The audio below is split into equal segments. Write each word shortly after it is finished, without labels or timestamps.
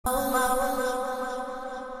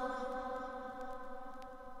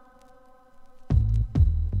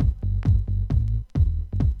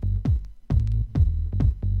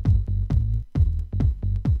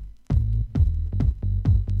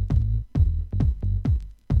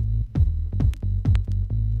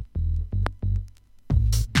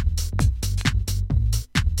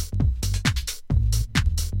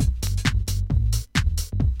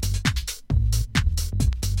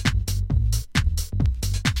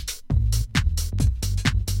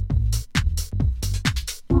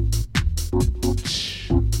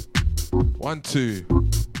1, 2.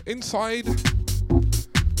 Inside.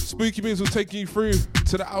 Spooky Moves will take you through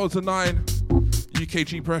to the hours of 9.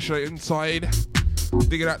 UKG Pressure inside.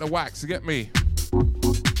 Digging out the wax, you get me?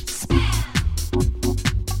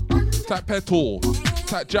 Tap Petal.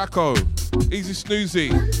 Tap Jacko. Easy Snoozy.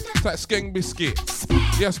 Tap Skeng Biscuit.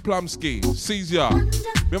 Yes Plumski. Caesar. Me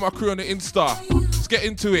and my crew on the Insta. Let's get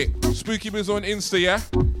into it. Spooky Moves on Insta, yeah?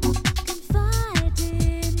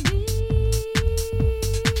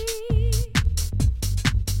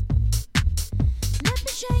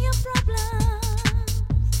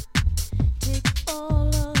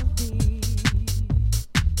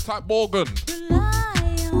 Type Morgan.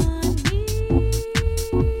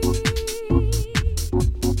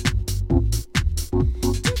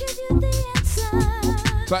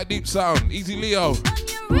 Type Deep Sound. Easy Leo.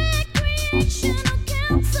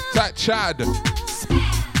 Type Chad.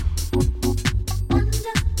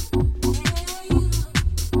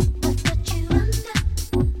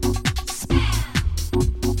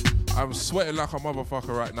 I'm sweating like a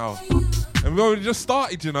motherfucker right now. And we already just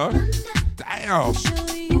started, you know? Damn.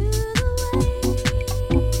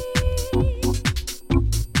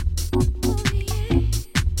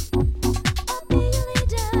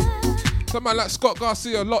 Someone like Scott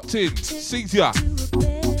Garcia locked in. Sees ya.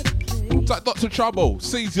 It's like Dr. Trouble.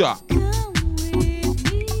 Sees ya.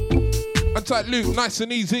 And type Luke, nice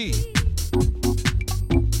and easy.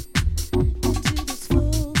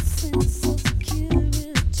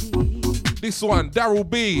 This one, Daryl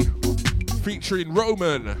B. Featuring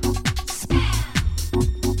Roman.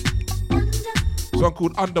 This one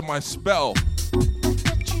called Under My Spell.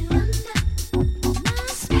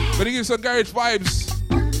 Gonna give some garage vibes.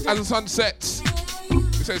 As a sunset.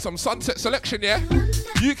 We say some sunset selection, yeah?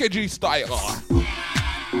 UKG style.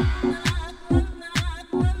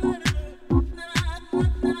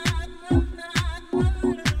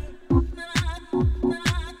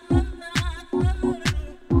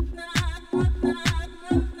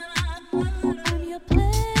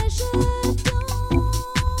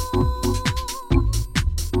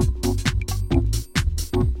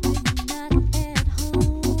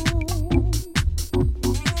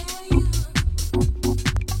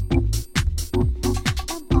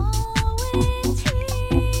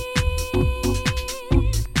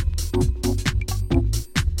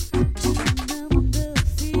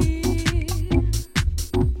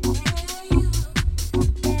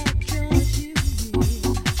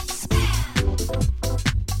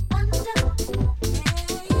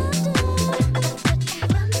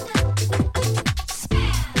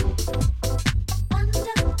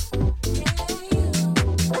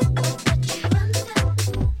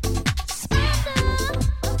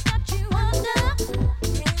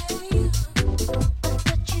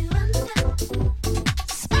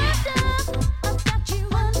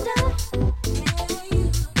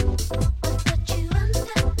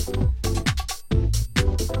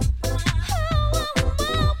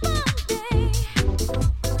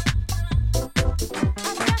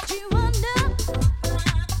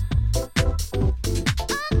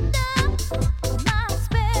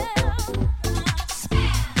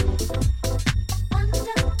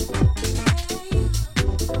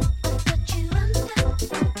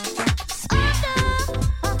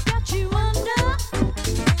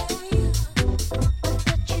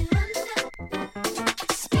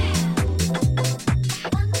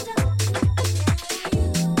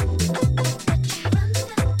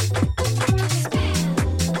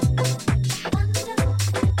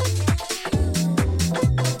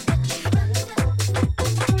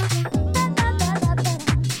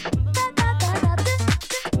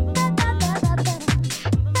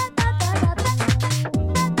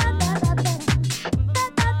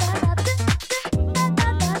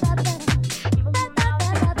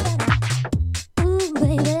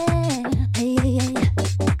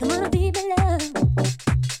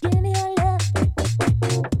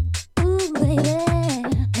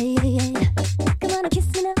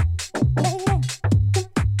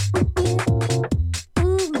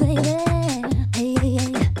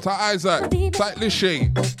 Isaac, type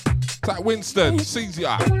Lishy, type Winston,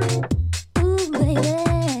 Caesar.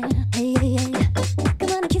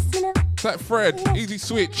 Type Fred, Easy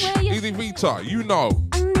Switch, Easy Vita, you know.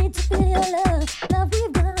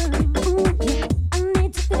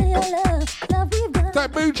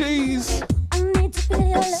 Type Boogies,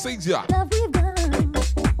 Caesar.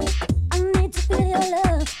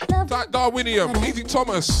 Type Darwinium, Easy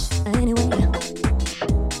Thomas.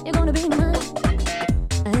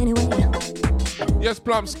 Yes,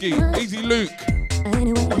 Plumski, Easy Luke.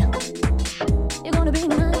 You're gonna be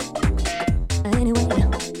mine.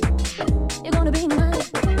 You're gonna be mine.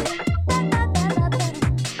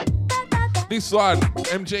 This one,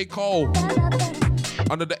 MJ Cole,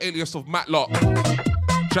 under the alias of Matlock.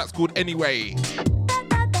 Track's called Anyway.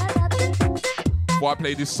 Before I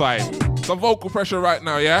play this side. Some vocal pressure right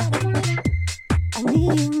now, yeah? I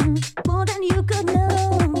need you more than you could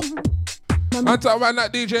know. And talk about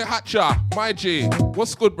that DJ Hatcher, my G.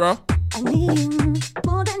 What's good, bro? I need you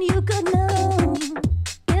more than you could know.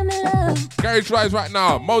 Give me love. Garage Rise right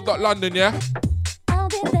now, Mo.London, yeah? I'll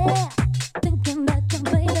be there, thinking about you,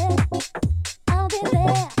 baby. I'll be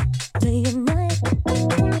there, day and night.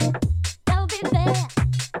 I'll be there,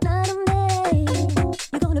 night and day.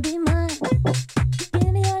 You're gonna be mine.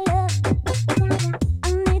 Give me your love. I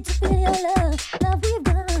need to feel your love. Love we've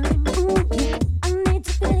done. Yeah. I need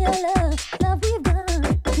to feel your love. Love we've done.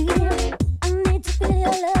 Yeah. I need to feel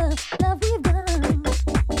your love. Love we've done.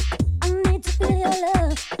 I need to feel your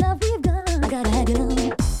love. Love we've done. Gotta have your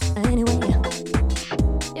love. Anyway,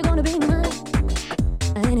 you're gonna be mine.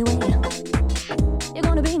 Anyway, you're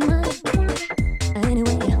gonna be mine.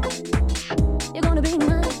 Anyway, you're gonna be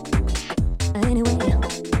mine. Anyway,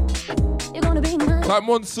 you're gonna be mine. Type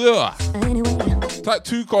Monsieur, Anyway, type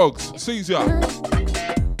 2 Cogs, Caesar.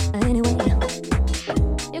 anyway,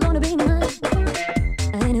 you're gonna be mine.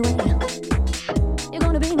 Anyway, you're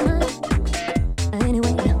gonna be mine.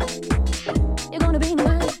 Anyway, you're gonna be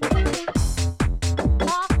mine.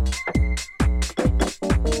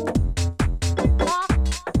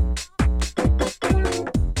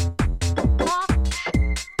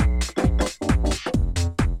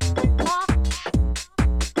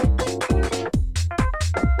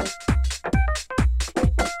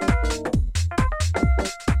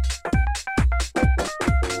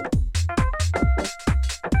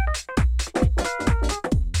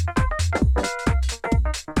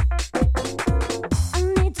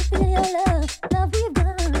 I need to feel your love, love we've done.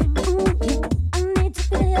 I need to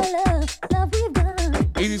feel your love, love we've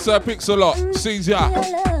done. Easy Sir Pixelot, Caesar. Your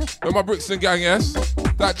love, With my Brixton gang, yes?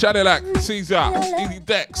 That Cadillac, Caesar. Easy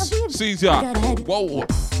Dex, Caesar. Whoa.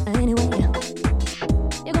 anyway,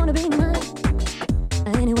 you're gonna be mine.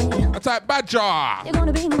 Anyway, I type Badger, you're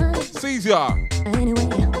gonna be mine. Caesar. Anyway,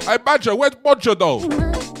 Hey Badger, where's Bodger though? be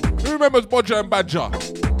mine. Who remembers Bodger and Badger?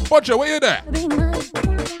 Bodger, where you there? Be mine.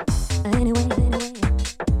 Anyway,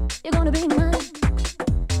 you're gonna be mine.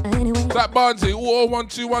 Anyway, That Barnsley, all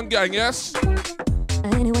 121 gang, yes?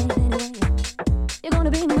 anyway, you're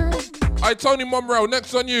gonna be mine. Hey Tony Monreal,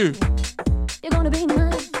 next on you. You're gonna be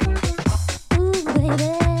mine. Ooh, baby.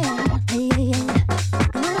 Hey, yeah, yeah.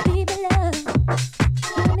 Wanna be the love.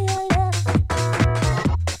 Give me your love.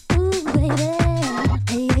 Ooh, baby.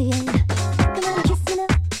 Hey, yeah, yeah. Come on, kiss me now.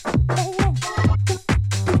 Hey, yeah.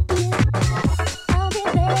 I'll be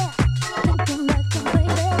there. Thinking about you,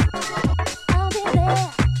 baby. I'll be there.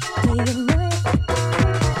 Day and night.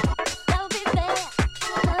 I'll be there.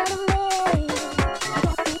 Night and day.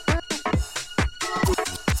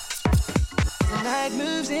 The night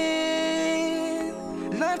moves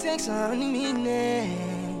in, love takes on new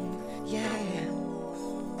meaning. Yeah,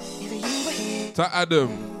 if you were here, To Adam,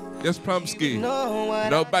 yes Plumsky. know what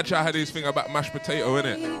No Badger had his thing about mashed potato,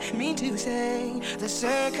 innit? I mean to say. The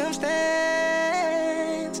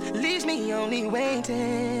circumstance leaves me only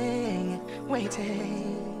waiting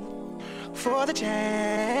for the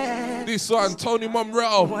chance. This one, Tony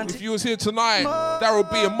Monreal. If you was here tonight, Daryl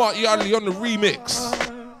B and Mark Yardley on the remix.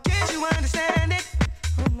 Can't you understand it?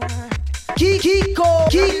 Kiko.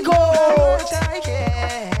 Not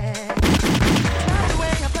the way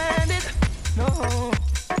I planned it. No.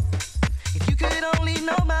 If you could only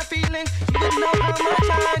know my feeling, you would know how much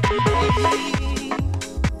I do.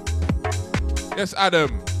 Yes, Adam.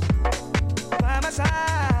 By my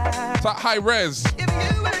side. That high res. If you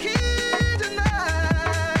were here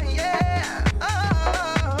tonight, yeah.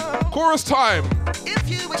 Oh. Chorus time. If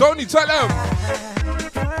you were Tony, tell them.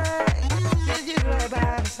 with you right by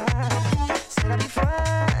my side, said I'd be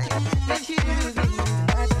fine with you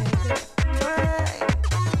tonight, baby.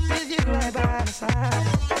 Fine with you right by my side,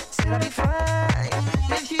 said I'd be fine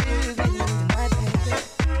with you tonight, baby.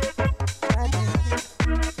 Right, baby.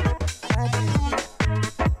 Right, baby.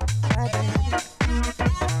 Right, baby.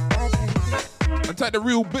 Right, baby. And take the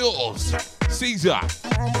real bills. Caesar.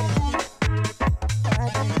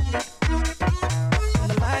 When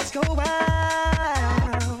the lights go out,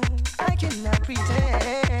 I cannot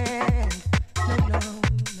pretend. No.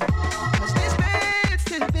 'Cause this bed's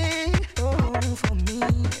too big, for me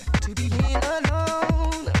to be here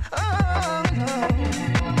alone. Oh, no.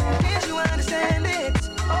 Can't you understand it?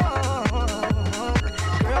 Oh,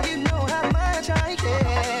 girl, you know how much I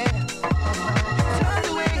care. It's not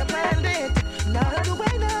the way I planned it, not the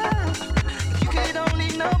way now. If you could only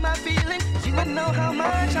know my feeling, you would know how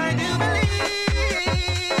much I do believe.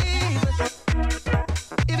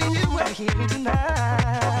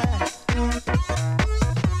 tonight.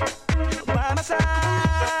 By my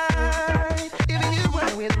side, if you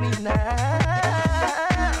were with me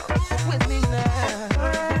now, with me now,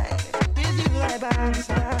 with you right by my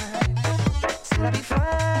side, said I'd be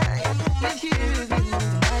fine with you, with me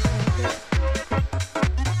tonight, baby.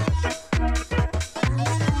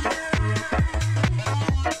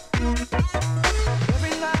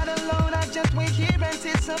 Every night alone, I just wait here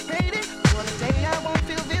anticipating. For the day I won't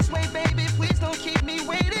feel this way, baby. Please don't keep me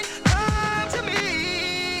waiting. Come to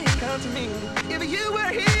me, if you were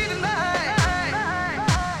here tonight.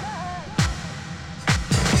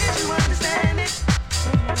 Did you understand it?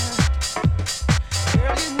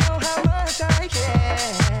 Girl, you know how much I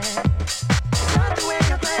care. It's not the way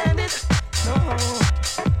I planned it, no.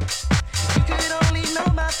 You could only know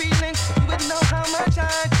my feelings, you would know how much I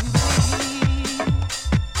do believe.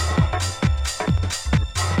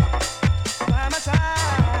 By my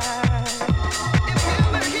side, if you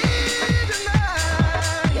were here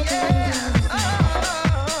tonight, yeah. Oh,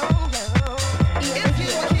 yeah. If you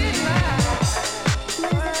were here tonight, if you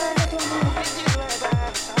were by my side,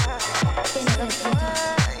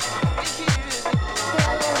 if you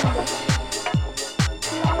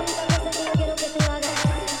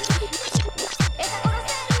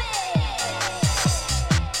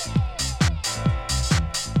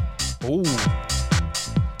Ooh.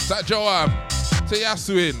 That Joam, to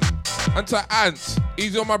Yasuin, and to Ant.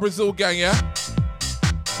 Easy on my Brazil gang, yeah?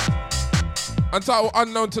 And to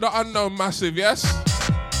Unknown to the Unknown Massive, yes?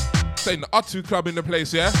 Saying the Atu Club in the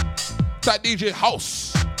place, yeah? That DJ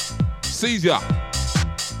House, Caesar.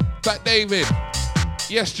 That David,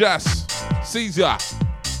 Yes Jazz, Caesar.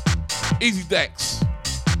 Easy Dex.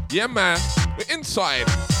 Yeah, man, we're inside.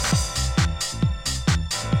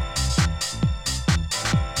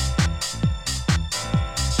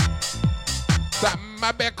 That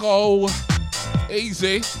Mabeko.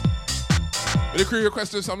 Easy. The crew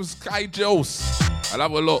requested some Sky Juice. I'll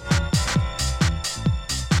have a look.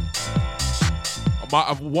 I might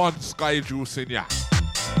have one Sky Juice in ya.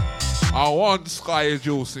 I want Sky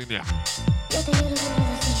Juice in ya.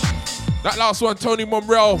 That last one, Tony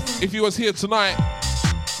Monreal, if he was here tonight.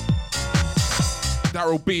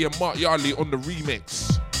 Daryl B and Mark Yardley on the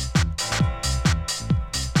remix.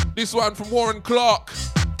 This one from Warren Clark.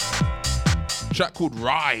 Track called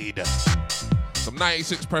Ride. Some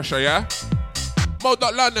 96 pressure, yeah?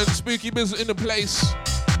 Mo.London, Spooky Business in the place.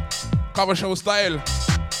 Cover show style.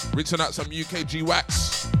 Rinsing out some UK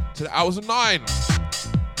G-Wax to the hours of 9.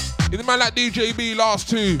 Is the man like DJ B, last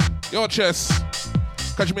two. Your chest.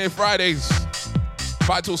 Catch me on Fridays.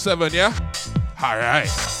 5 till 7, yeah? Alright.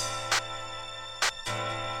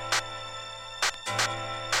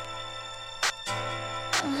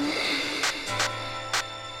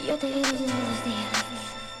 Yo te veo todos los días.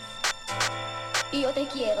 Y yo te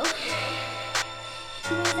quiero.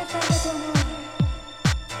 Me hace falta tu amor.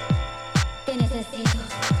 Te necesito.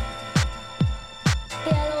 Te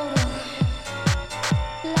adoro.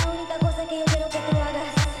 La única cosa que yo quiero que tú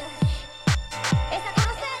hagas es a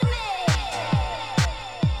conocerme.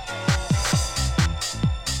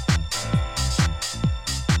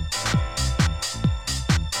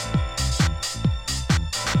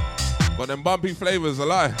 But them bumpy flavors a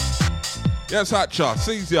lie. Yes, Hatcher,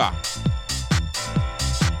 Caesar.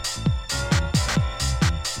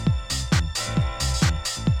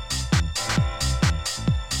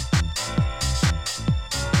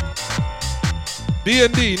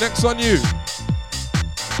 D&D, next on you.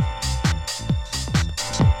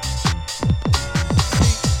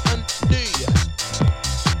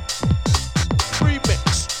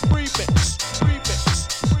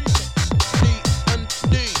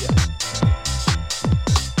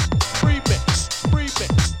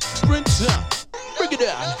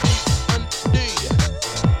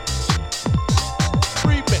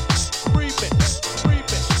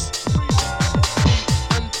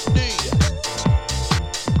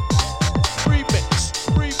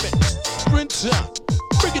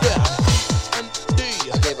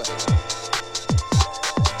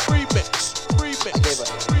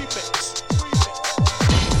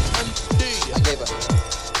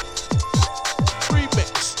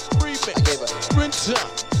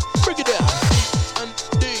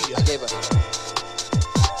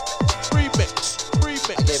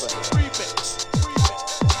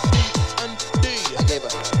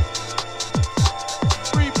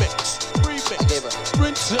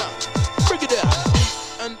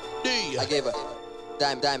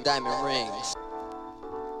 Diamond rings.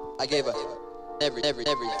 I gave her everything.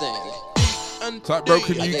 Type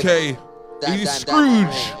Broken UK. Easy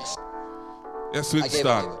Scrooge. Yes,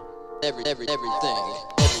 Winston. Everything.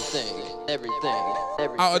 everything.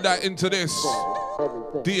 Out of that into this.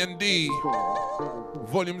 D&D.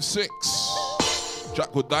 Volume 6.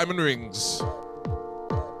 Track called Diamond Rings.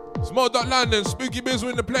 Small Dot London, Spooky Biz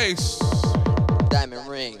in the place. Diamond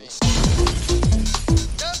Rings.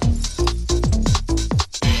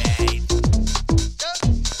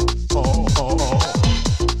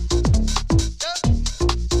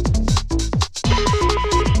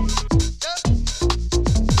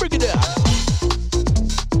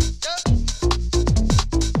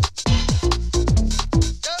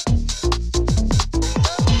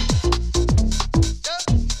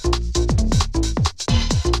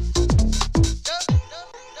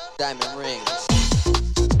 Diamond rings.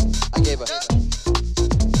 I gave her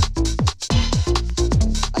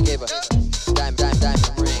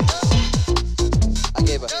diamond rings. I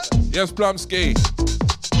gave her. Yes, Plumsky.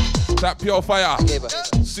 That Pure Fire. I gave her.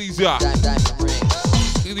 Caesar. Diamond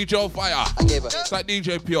rings. Easy Joe Fire. I gave her. That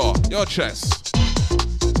DJ Pure. Your chest.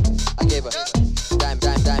 I gave her. Diamond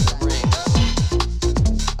rings.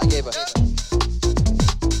 I gave her.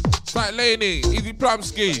 That Laney. Easy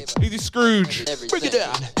Plumsky. Easy Scrooge. Bring it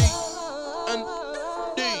down.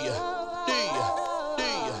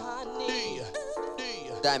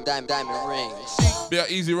 Diamond rings. Be an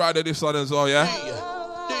easy rider this one as well, yeah?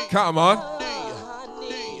 Come on.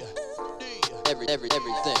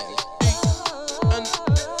 Everything.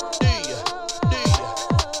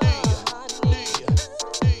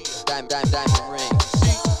 Diamond rings.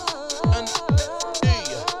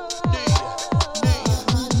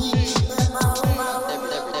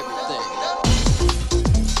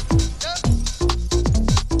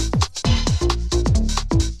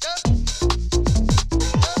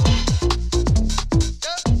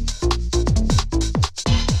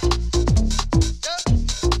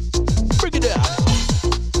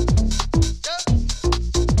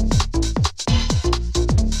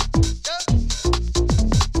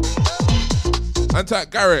 That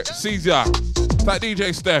Garrett, Caesar, that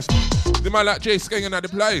DJ Steph, the man like Jay Skengin at the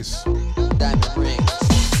place. Diamond rings.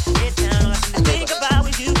 Get down and think about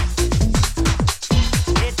with you.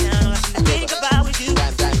 Get down and think about with you.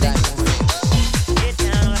 Diamond rings. Get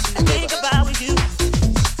down and think about with you.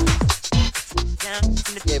 Down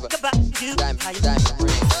and think about with you. How you Diamond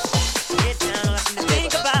rings. get down and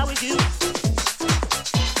think about with you.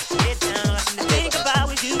 Get down and think about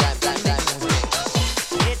with you. Diamond rings.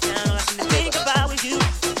 Get down and think about with you.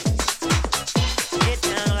 Get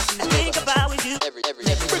down and think about with you. Everything.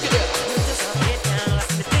 Bring it up. Get down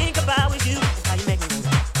and think about with you. How you make me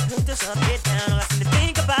wanna hook this up. Get down and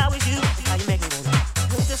think about with you. How you make me wanna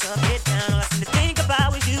hook this up. Get down and think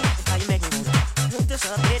about with you. How you make me wanna hook this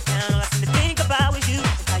up. Get down and think about with you.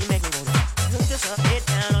 How you make me wanna hook this up. Get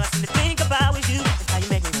down and think about with you. How you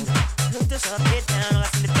make me wanna hook this up. Get down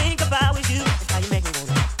and think about with you. How you make me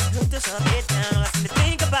wanna hook this up. Get down and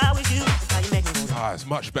think about with you. How you make me wanna Ah, it's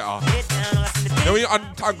much better. get down and think. You know when you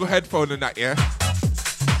untangle headphone and that, yeah?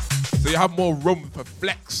 So you have more room for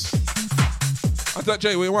flex. I thought,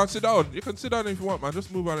 Jay, when you want to sit down, you can sit down if you want, man.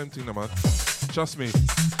 Just move on and thing, man. Trust me.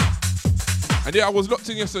 And yeah, I was locked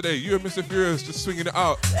in yesterday. You and Mr. Furious just swinging it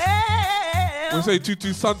out. We say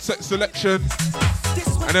 2-2 sunset selection.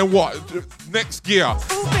 And then what? Next gear.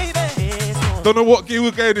 Don't know what gear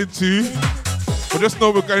we're going into. But just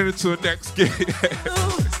know we're going into the next gear.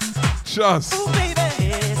 Just.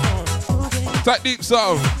 That deep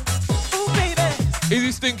sound.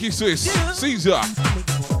 Easy Stinky Swiss. Caesar.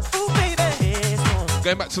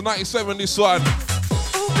 Going back to 97, this one.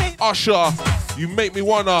 Usher. You make me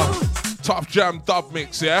wanna. Tough Jam dub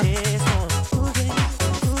mix, yeah?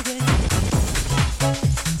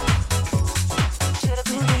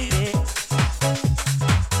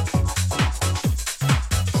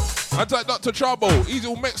 Attack Dr. Trouble. Easy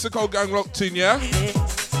old Mexico gang locked in, yeah?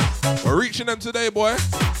 We're reaching them today, boy.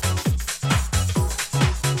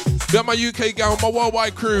 Got my UK gang, my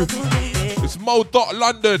worldwide crew. It's Mo Dot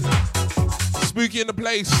London. Spooky in the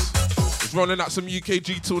place. It's running out some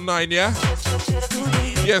UKG till 9, yeah?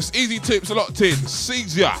 Yes, easy tips locked in.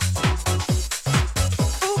 Caesar.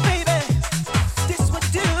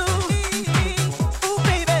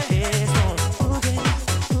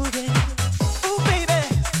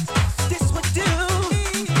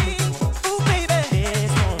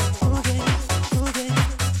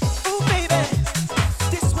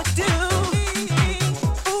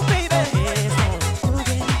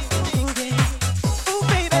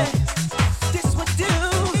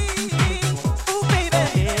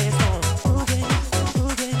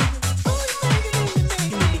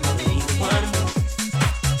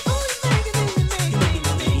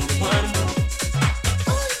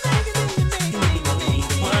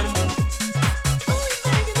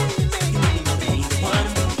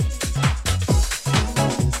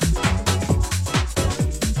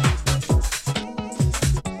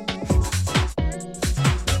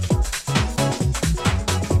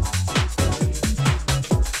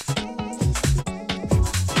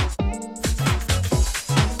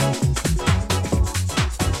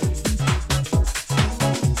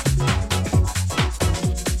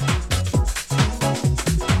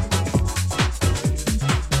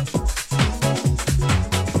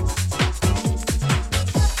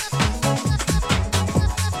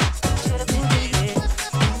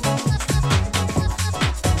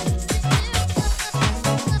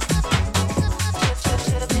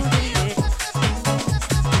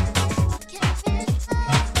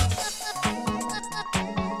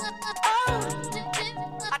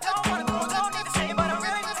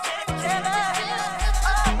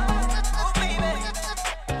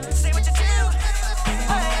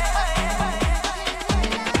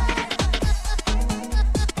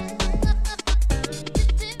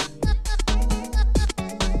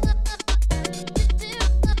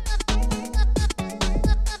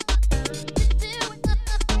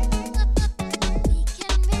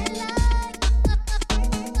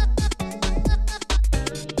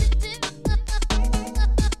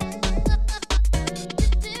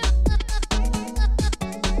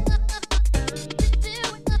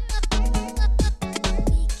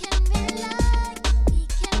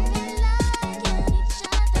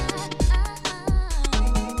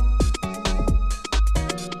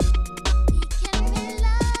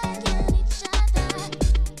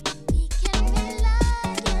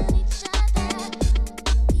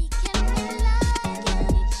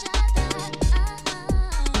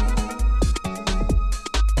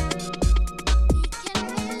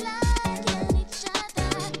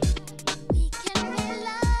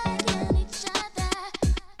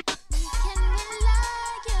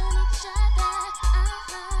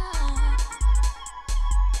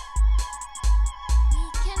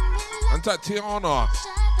 And Tatiana.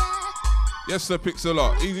 Yes, sir,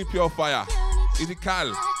 Pixelot. Easy Pure Fire. Easy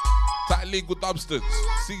Cal. That Legal Dubsters.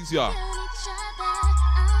 Caesar.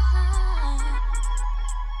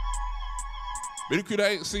 But you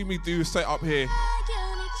ain't see me do set up here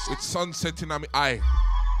with sun setting on my eye.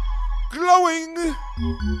 Glowing!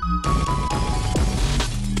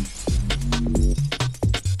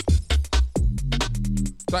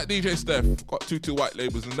 That DJ Steph. Got two white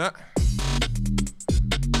labels in that.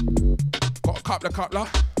 Got a coupler.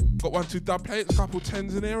 Got 1, 2 dub plates, couple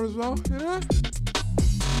tens in here as well, you know?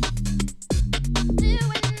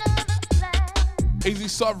 Easy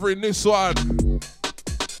Sovereign, this one.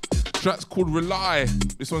 Track's called Rely.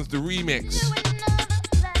 This one's the remix.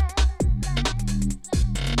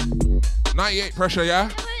 98 Pressure,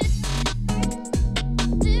 yeah?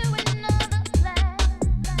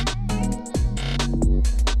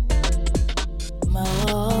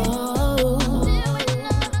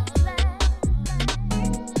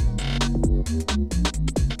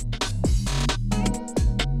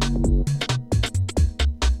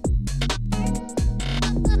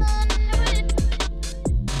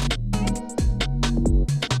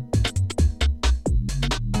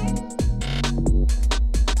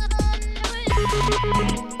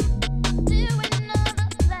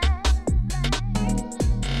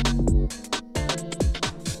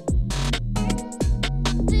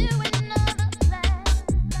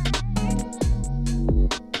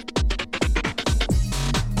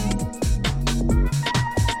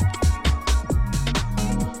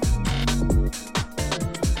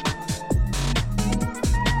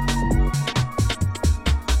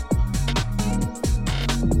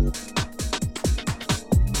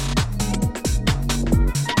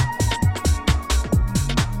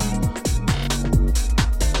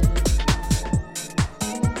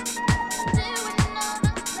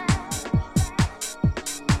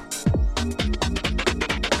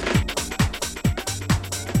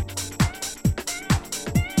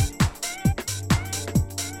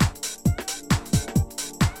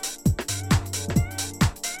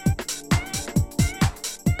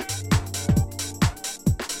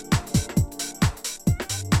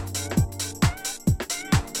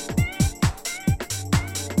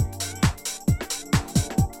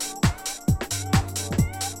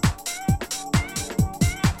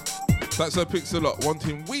 That's a Pixelot,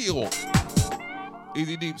 wanting wheel.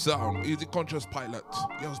 Easy deep sound, easy conscious pilot.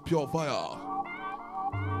 Yes, Pure Fire.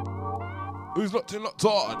 Who's locked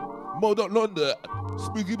on? Mode London.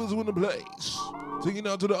 Spooky Buzz in the place. Taking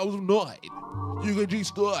out to the hours of night. UKG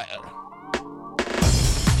style.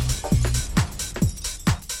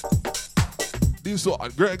 This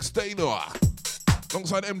one, Greg Stainer.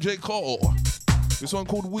 Alongside MJ Cole. This one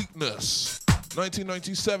called Weakness.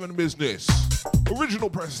 1997 business. Original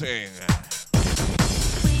pressing.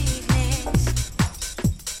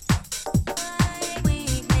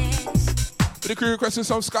 The crew requesting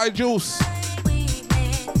some Sky Juice.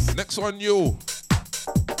 Next one, you.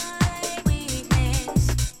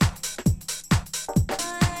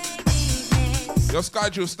 Your Sky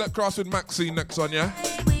Juice, step cross with Maxine next one, yeah?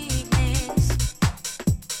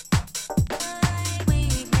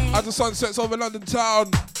 As the sun sets over London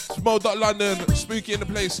town, Smo.London, spooky in the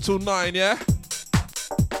place till 9, yeah?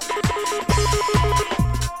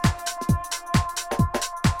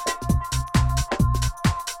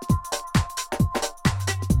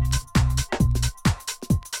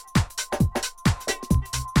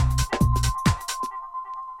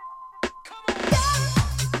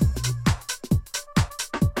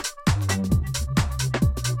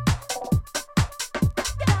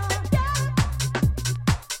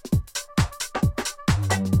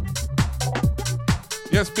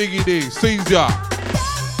 Yes, Biggie D, Caesar.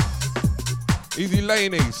 Easy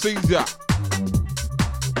Laney, Caesar.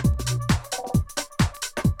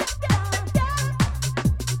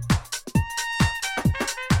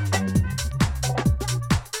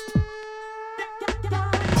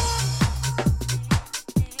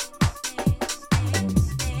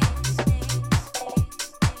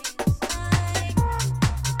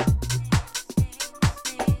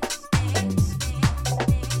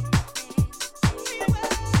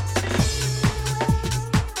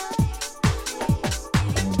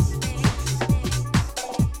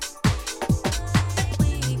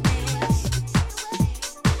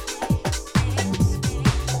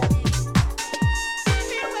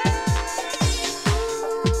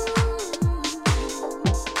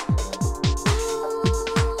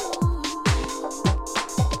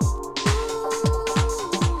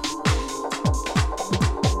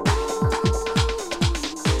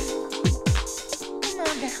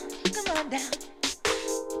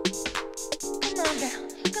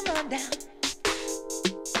 Come on on down.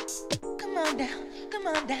 Come on down, come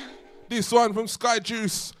on down. This one from Sky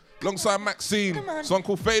Juice, alongside Maxine. Song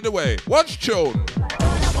called Fade Away. Watch tune.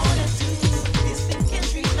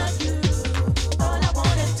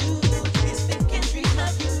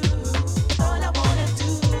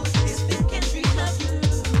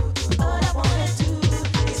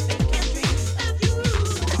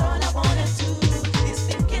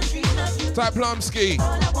 Type Plumski.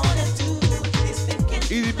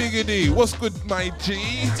 Easy Biggity. What's good, my G?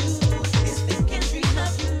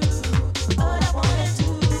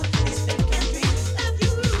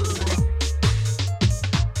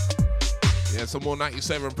 Yeah, some more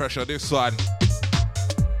 97 pressure this one.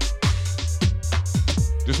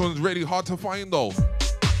 This one's really hard to find though.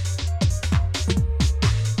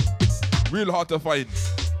 Real hard to find.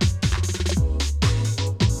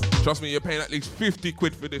 Trust me, you're paying at least 50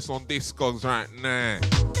 quid for this on Discogs right now.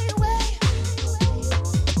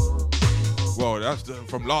 Well, that's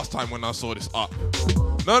from last time when I saw this up.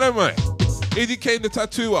 No, no way. EDK the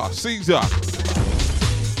Tattooer, Caesar.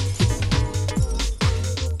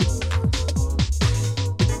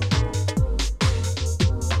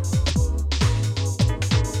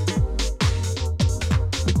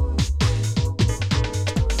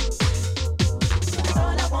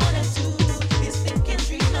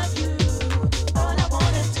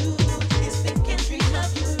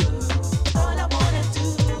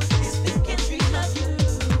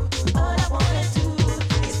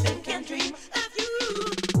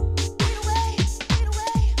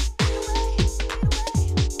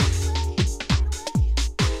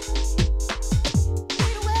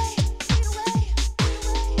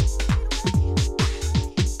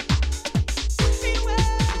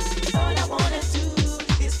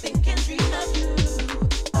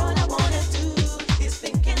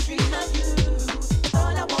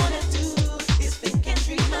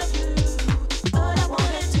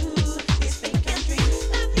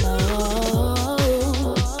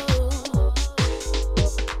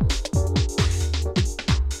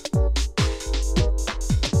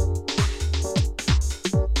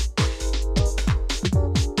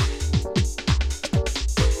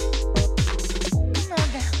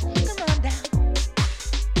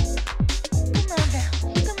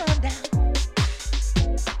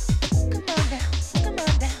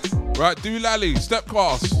 Right, Do Lally, Step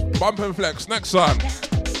Class, Bump and Flex, next one.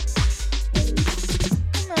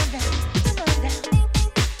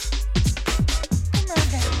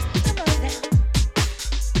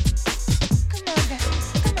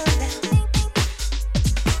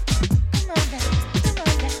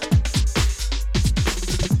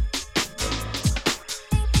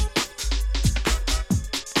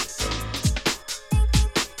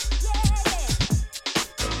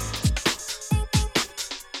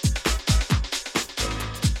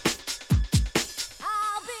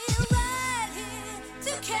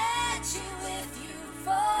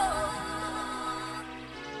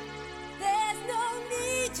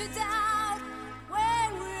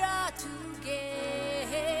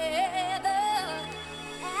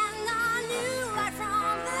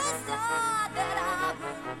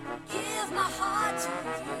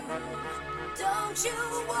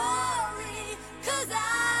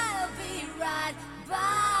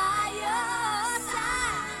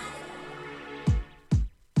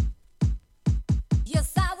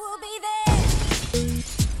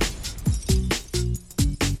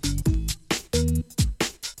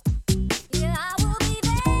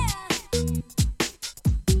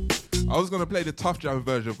 I was going to play the Tough Jam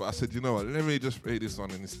version, but I said, you know what, let me just play this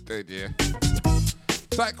one instead, yeah?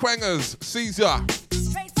 Type Quangers, Caesar.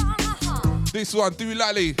 This one, Do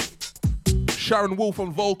Lally. Sharon Wolf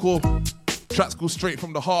on vocal. Track's called Straight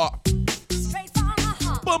From The Heart.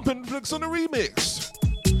 Bump and Flex on the remix.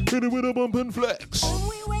 Hit it with a bump and flex. When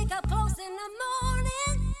we wake up close in the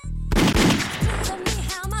morning, tell me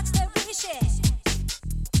how much that we share.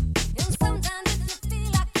 And sometimes if you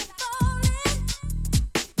feel like you're falling,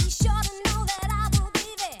 be sure to know that I will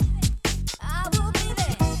be there. I will be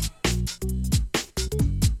there.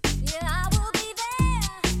 Yeah, I will be there.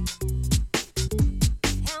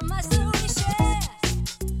 How much do we share?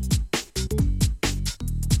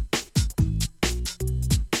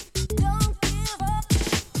 Don't give up.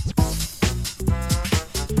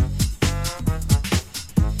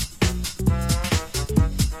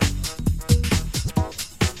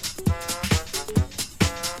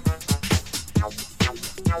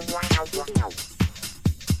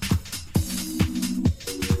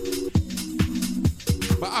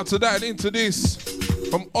 But out to that and into this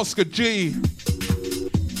from Oscar G.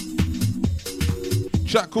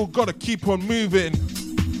 Track called Gotta Keep On Moving.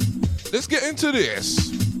 Let's get into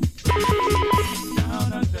this.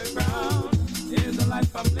 Down underground is a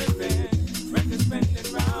life I'm living. Records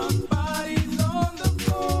spinning round, bodies on the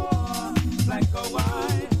floor. Black or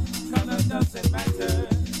white, color doesn't matter.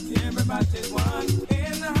 Everybody's one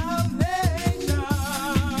in the house nation.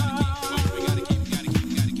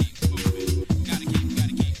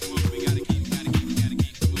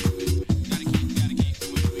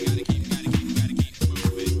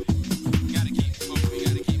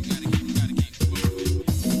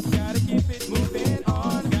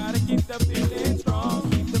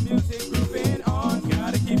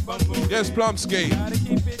 Yes, Plumsky.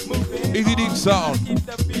 Easy deep sound.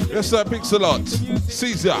 Yes, sir, Pixelot.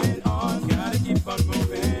 Caesar. Gotta keep on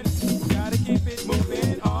moving. Gotta keep it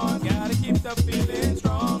moving on. Gotta keep the feeling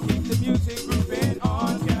strong. Keep the music grooving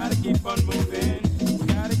on. Gotta keep on moving.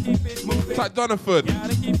 Gotta keep it moving. It's like Doniford.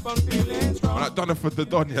 Gotta keep on feeling strong. I'm like Doniford the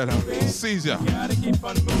Don, you know. Caesar. Gotta keep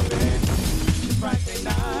on moving. It's Friday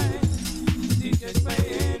night. The DJ's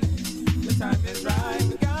playing. The time is right.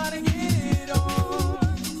 We gotta get it on.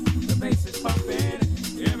 The bass is pumping.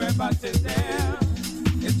 Everybody's there.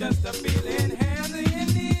 It's just a feeling. Hands in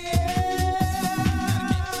the air.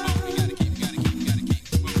 Gotta keep moving. Gotta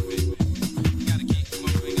keep moving. Gotta keep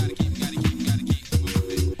moving. Gotta keep moving. Gotta keep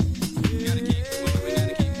moving. Gotta keep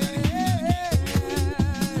moving.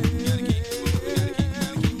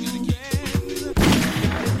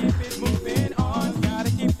 Gotta keep it moving on.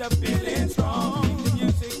 Gotta keep the feeling strong. Keep the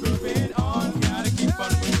music grooving on. Gotta keep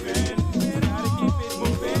on moving. Gotta keep it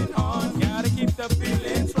moving on. Gotta keep the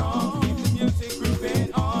feeling strong. Keep the music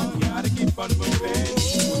grooving on. Gotta keep on moving.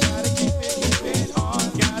 Gotta keep it moving on.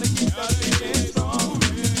 Gotta keep the feeling strong.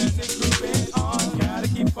 Keep the music grooving on. Gotta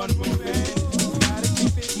keep on moving. Gotta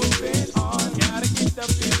keep it moving on. Gotta keep the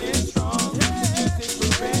feeling strong. Keep the music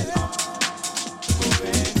grooving on.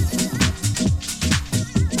 Moving.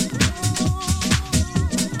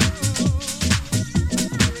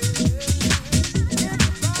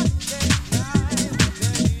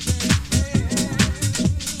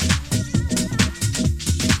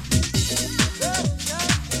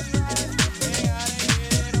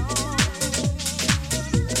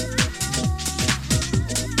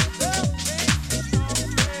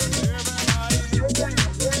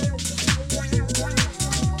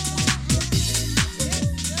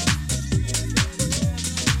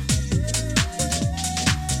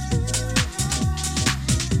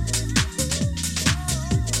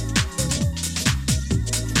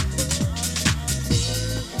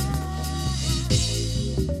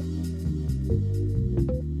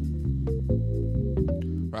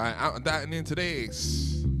 Right, out and that and into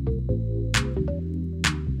this.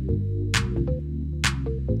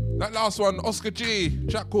 That last one, Oscar G.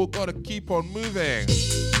 Track called Gotta Keep On Moving.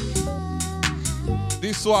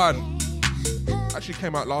 This one actually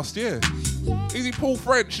came out last year. Easy Paul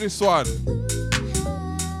French, this one.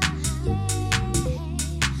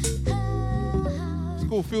 It's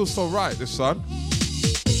called Feels So Right, this one.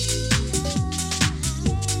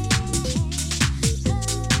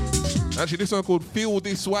 Actually, this one called Feel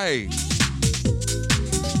This Way.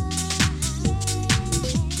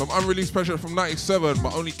 Some unreleased pressure from 97,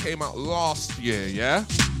 but only came out last year, yeah?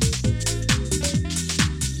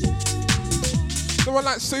 Someone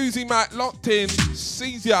like Susie Matt, locked in,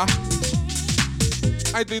 sees ya.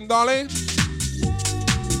 How you doing, darling?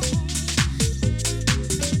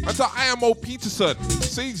 That's our IMO Peterson,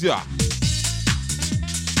 sees ya.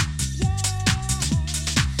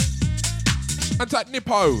 That's that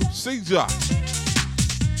Nippo, sees ya.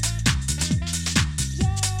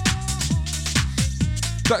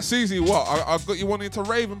 That Susie, what? I've got you wanting to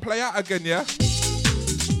rave and play out again, yeah?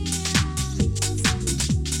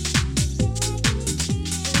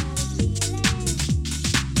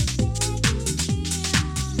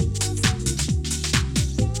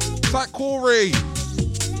 It's like Corey.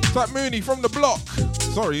 It's like Mooney from the block.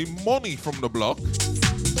 Sorry, Money from the block.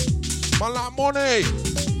 Man like Money.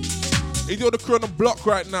 He's the crew on the block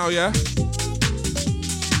right now, yeah?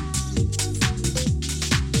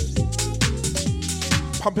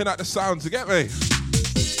 Pumping out the sounds, you get me?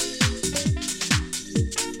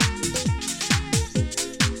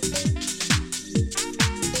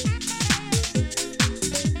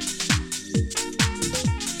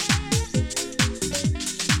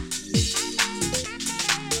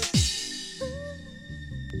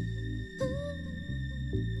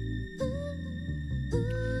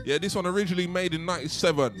 Yeah, this one originally made in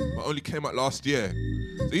 97, but only came out last year.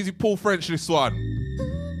 It's Easy Paul French, this one.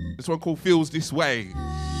 This one called Feels This Way.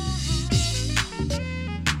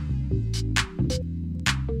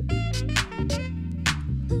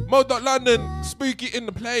 Mode.London, spooky in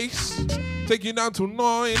the place. Take you down till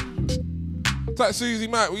 9. It's like Susie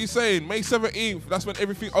Matt, what are you saying? May 17th, that's when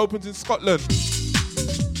everything opens in Scotland.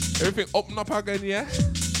 Everything open up again, yeah?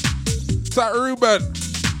 It's like Ruben.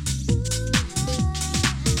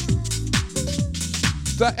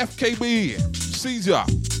 It's like FKB. Caesar.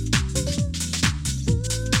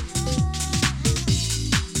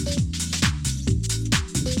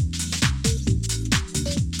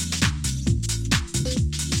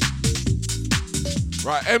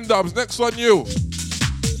 Right, M-Dubs, next one you.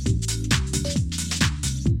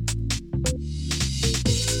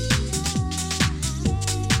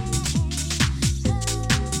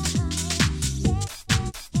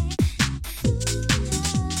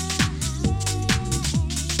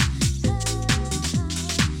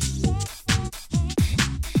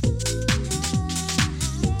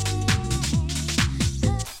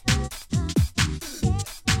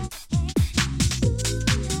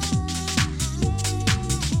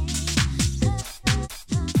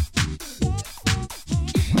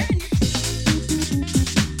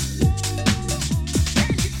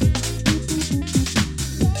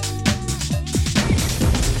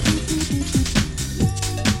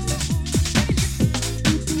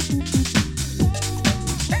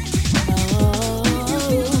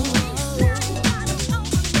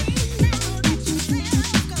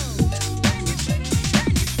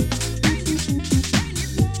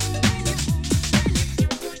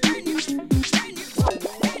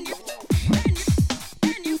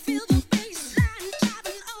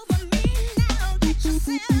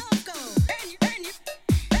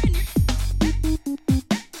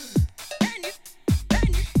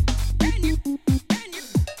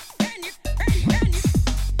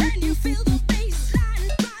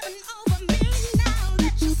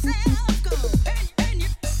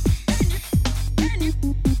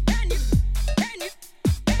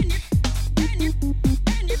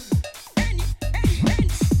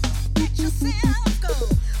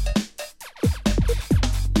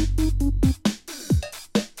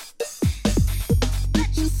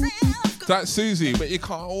 That's Susie, but you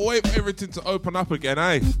can't wait for everything to open up again,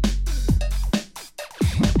 eh?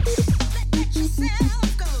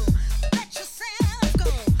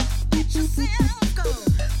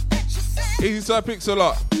 Easy Side Picks a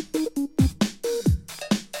lot.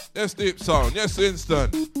 Yes, Deep Sound. Yes,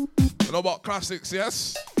 Instant. And all about classics,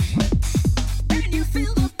 yes? Can you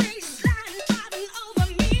feel the bassline driving over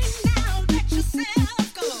me now? Let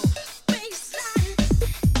yourself go. Bassline,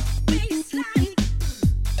 bassline,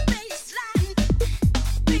 bassline,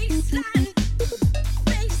 bassline,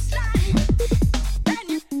 bassline. Can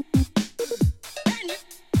you,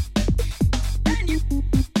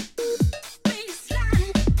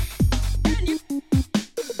 bassline?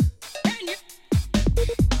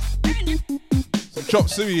 Can you, Some Chop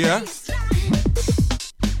Suey, yeah?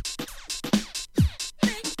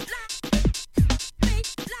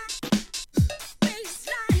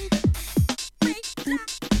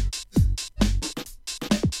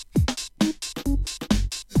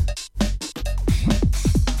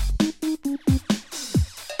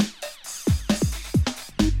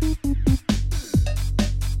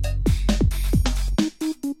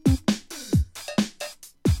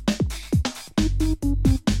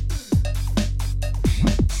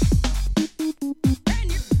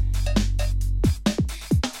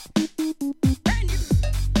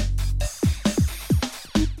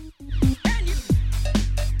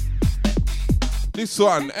 This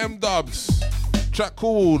one, M-Dubs, track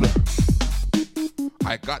called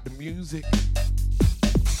I Got the Music.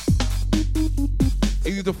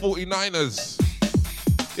 Easy the 49ers.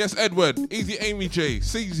 Yes, Edward. Easy Amy J.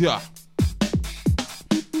 Caesar.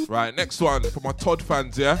 Right, next one for my Todd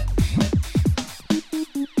fans, yeah?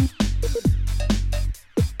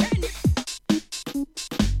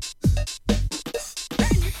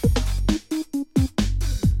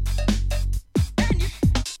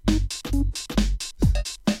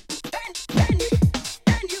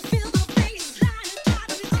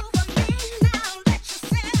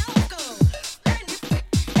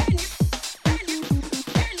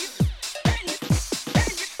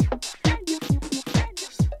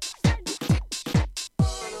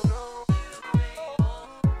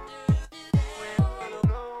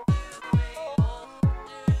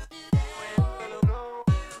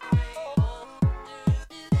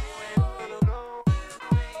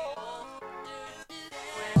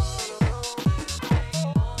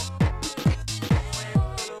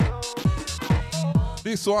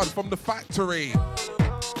 This one from The Factory.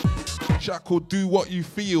 Track called Do What You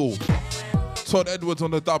Feel. Todd Edwards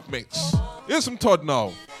on the dub mix. Here's some Todd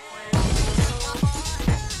now.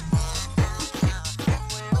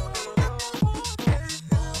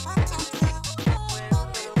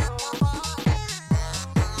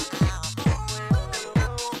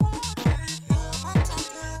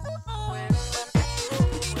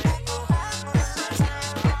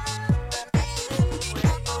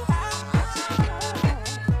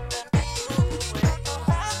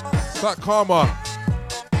 That Karma.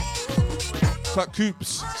 That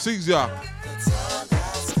Coops. Sees ya.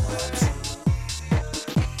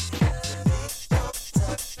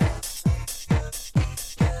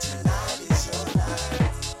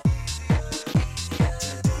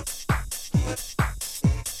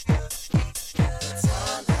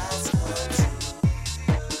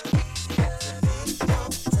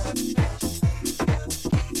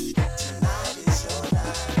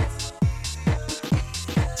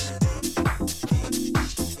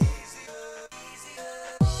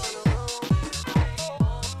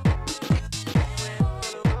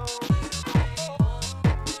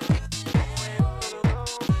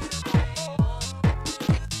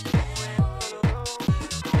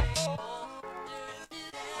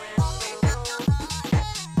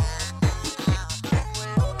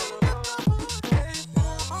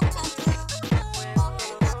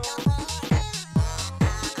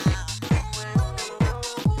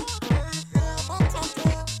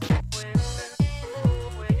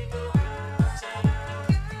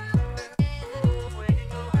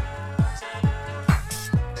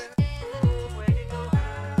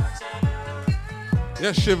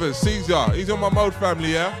 Yeah, Shivers, Caesar. He's on my mode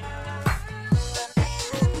family, yeah?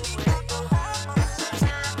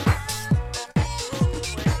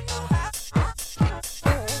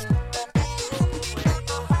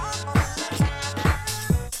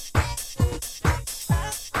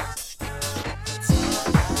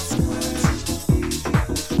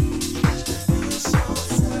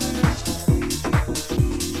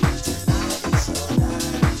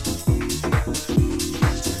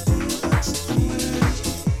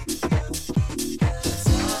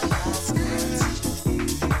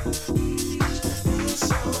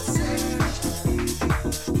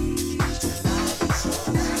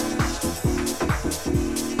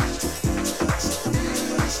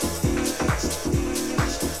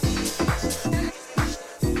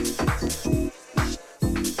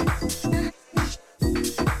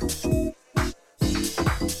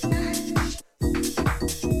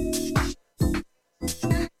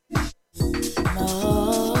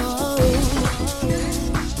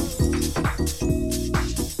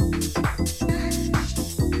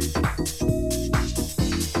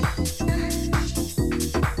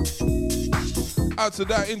 Out to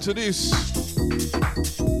that, into this.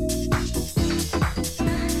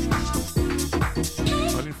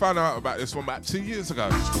 I only found out about this one about 2 years ago.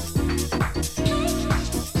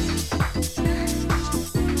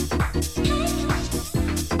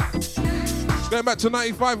 Going back to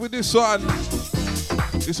 95 with this one.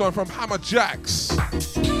 This one from Hammer Jacks.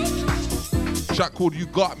 Track called You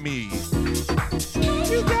Got Me.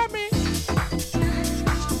 You got me.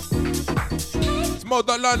 It's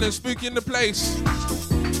Mo.London, Spooky in the place.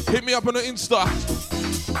 Hit me up on the Insta.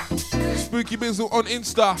 Spooky Bizzle on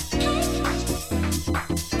Insta.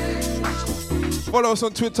 Follow us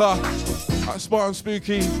on Twitter at Spartan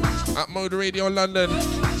Spooky, at Moda Radio London.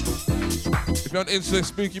 If you're on Insta,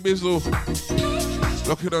 Spooky Bizzle,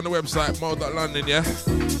 look it on the website, Mo.London, yeah?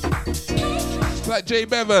 Like Jay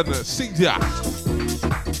Bevan, sings ya.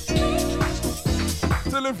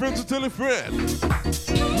 Tell a friend to tell a friend.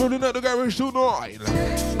 Running at the garage till 9.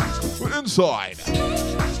 We're inside.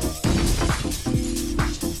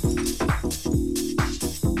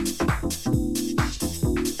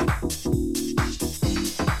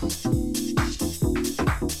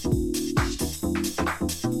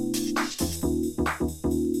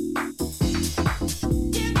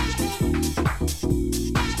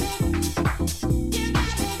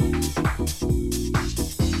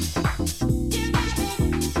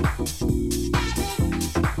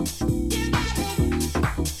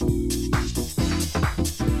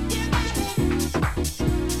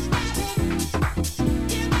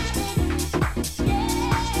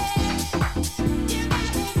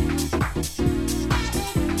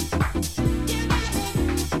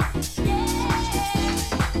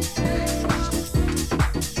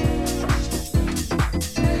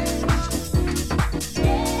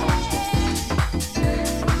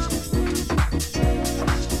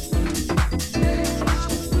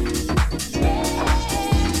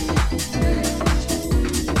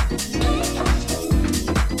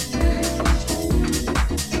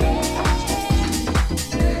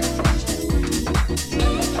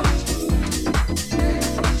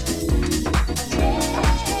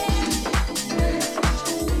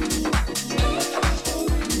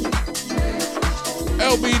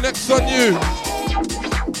 LB, next on you.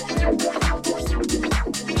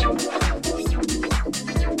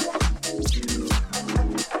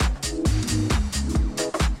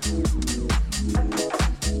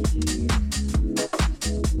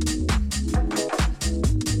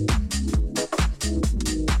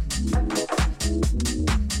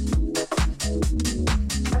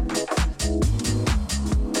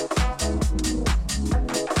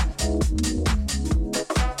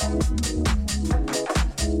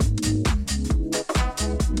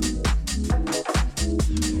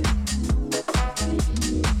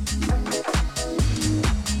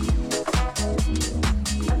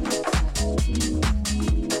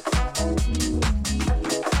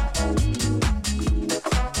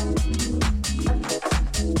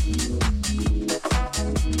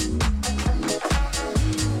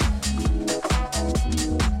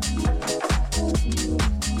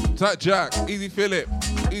 Zach Jack, Easy Philip,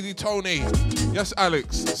 Easy Tony. Yes,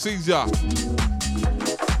 Alex, Caesar.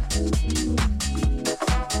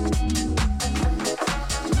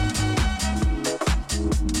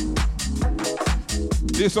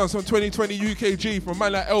 This one's from 2020 UKG from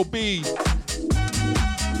man like LB.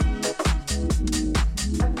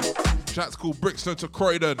 Chat's called Brixton to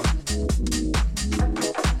Croydon.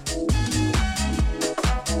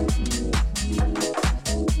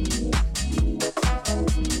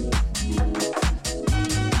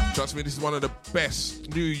 Trust me, this is one of the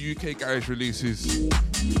best new UK garage releases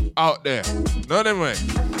out there. No, them way.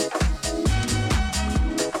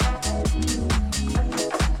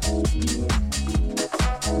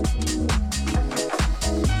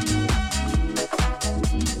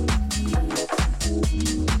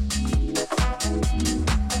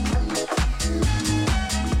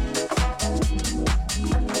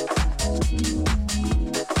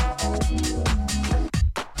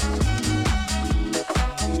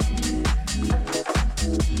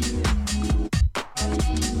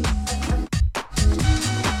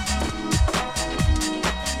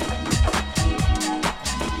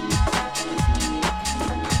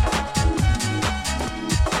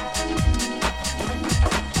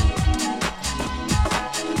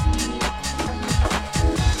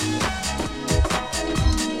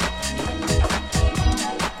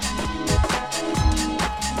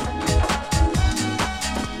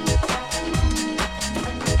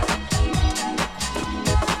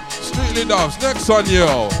 Doves, next on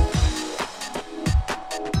you.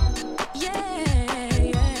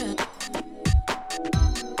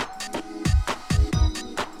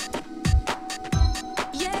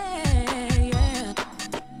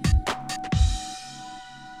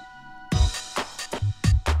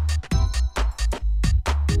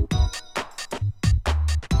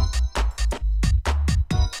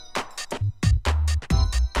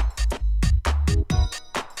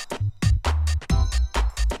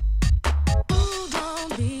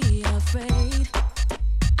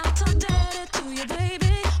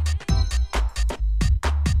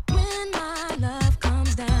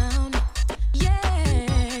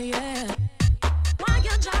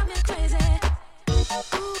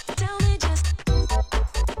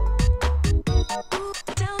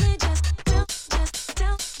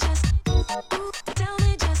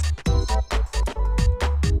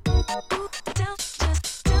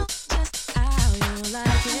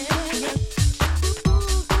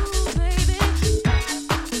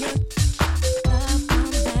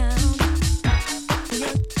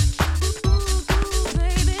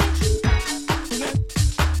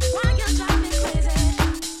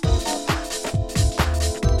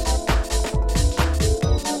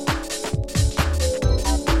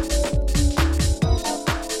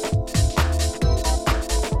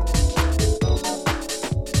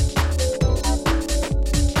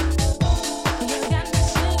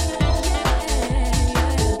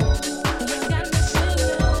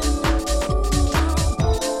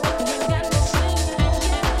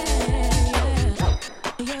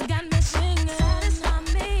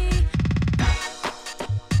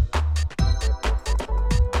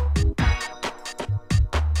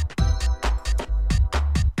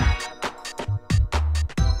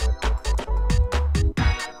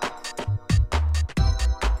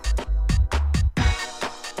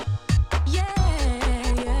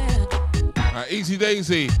 Easy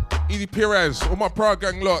Daisy, Easy Perez, all my Prague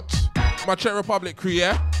gang lot, my Czech Republic crew,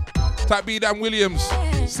 yeah? Type B Dan Williams,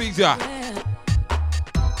 Caesar.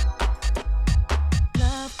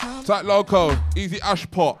 Type Loco, Easy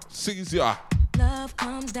Ashpot, Caesar. Love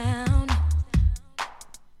comes down.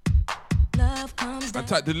 Love comes down. And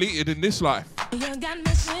type deleted in this life. You got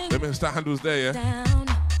me singing Them Insta handles there, yeah? down.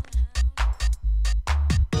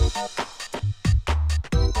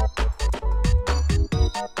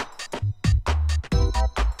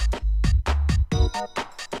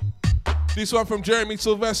 This one from Jeremy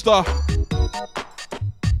Sylvester from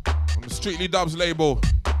the Streetly Dubs label.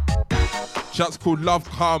 Shouts called Love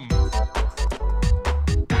Come.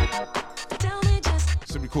 Tell me just,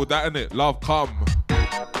 Simply called that, innit? Love Come.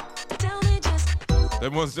 tell me just,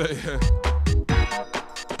 Them ones there, yeah.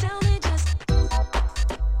 tell me just,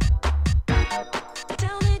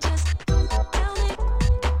 tell me just, tell me,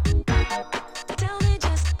 tell me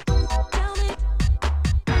just, tell me,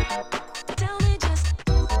 tell me just,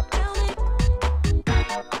 tell me,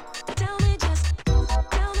 tell me just,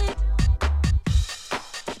 tell me,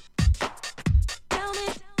 tell me,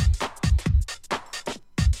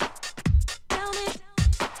 tell me,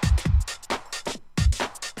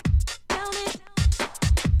 tell me.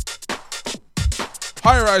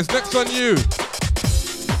 High Rise, next on you.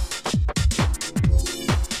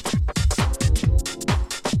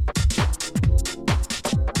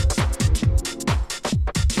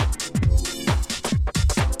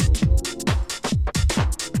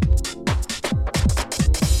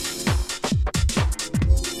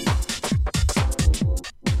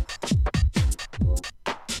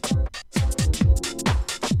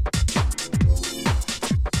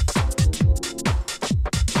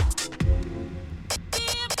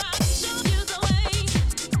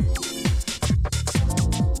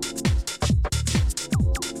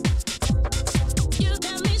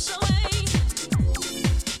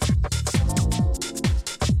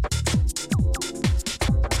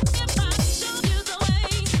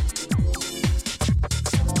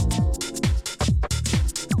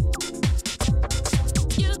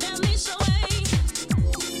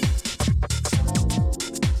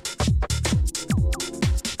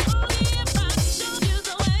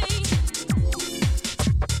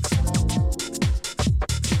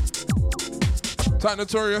 That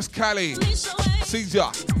Notorious Cali. Sees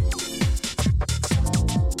ya.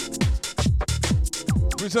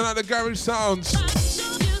 Return out the garage sounds.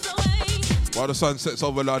 While the sun sets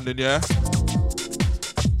over London, yeah?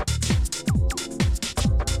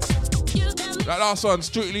 That last one,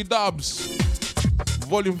 Strictly Dubs.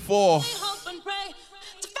 Volume 4.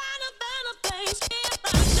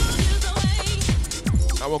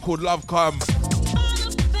 That one called Love Come.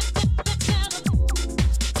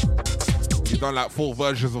 He's done like 4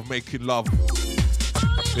 versions of Making Love.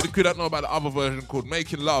 You don't know about the other version called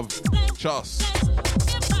Making Love. Just.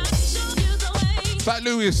 Fat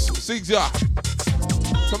Lewis, sings ya.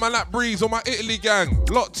 Some man like Breeze on my Italy gang.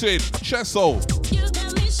 Locked in, Chesso.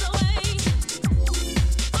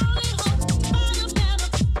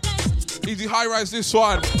 Easy High Rise this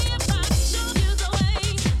one.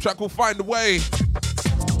 Track will Find a Way.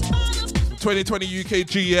 2020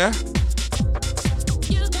 UKG, yeah?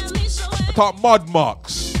 I talk Mud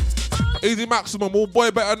Marks. Easy Maximum, all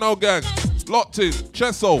boy better know gang. Locked in,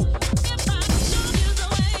 Chesso.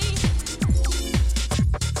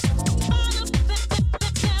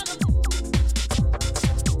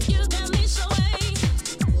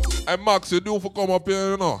 And Max, you do for come up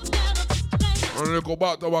here, you know. And they go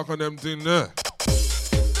back to work on them thing there.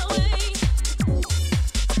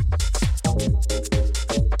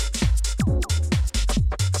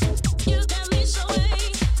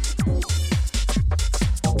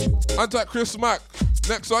 Anti Chris Mack,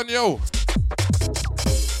 next on yo.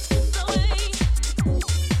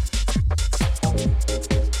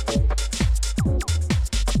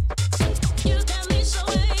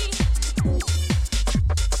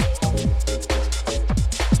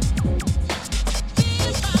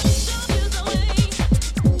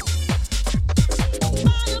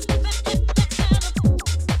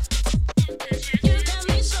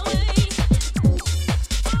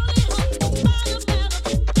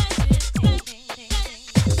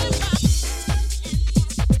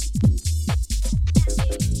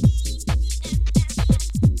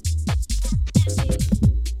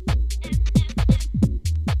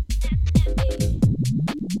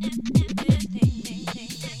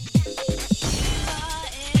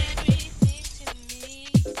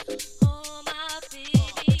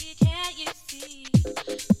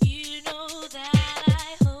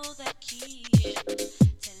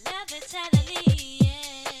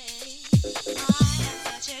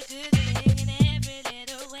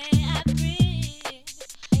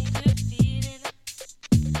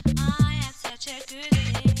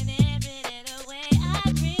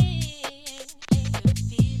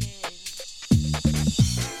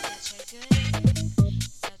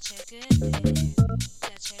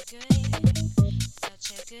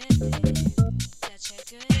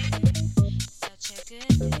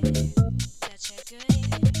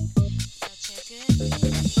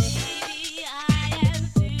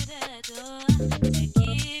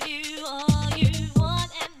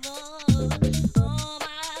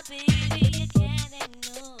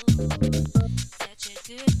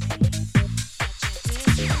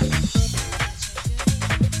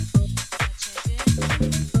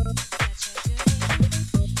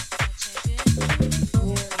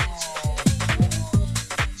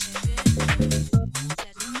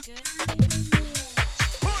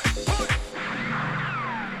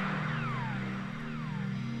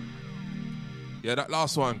 Yeah, that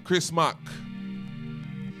last one, Chris Mack,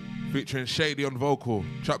 featuring Shady on vocal,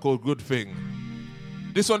 track called Good Thing.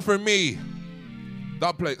 This one from me,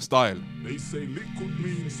 dubplate style. They say liquid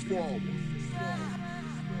means forward.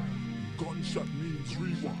 Gunshot means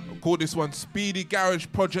rewind. I call this one Speedy Garage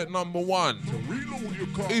Project number 1. To reload your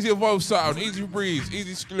car. Easy evolve sound, easy breeze,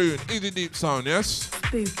 easy skloon, easy deep sound, yes?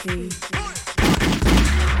 Spooky.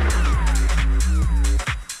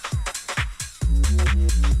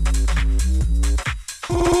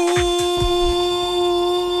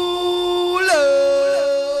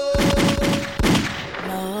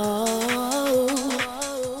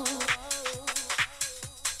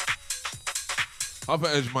 Upper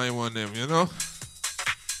Edge might want them, you know?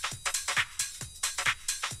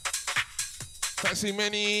 Taxi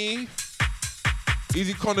Many,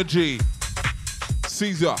 Easy Connor G,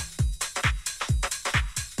 Caesar.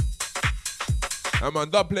 I'm on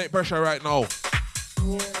dubplate pressure right now.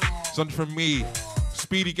 Something from me,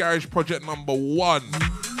 Speedy Garage Project number 1.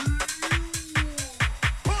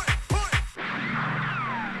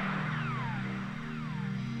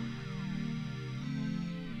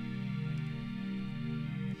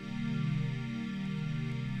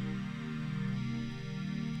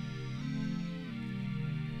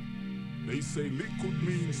 They say liquid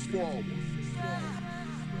means forward.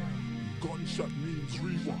 Gunshot means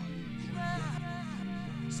rewind.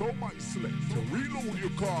 So much select. So reload your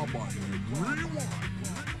carbine and rewind.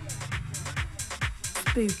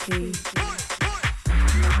 Spooky.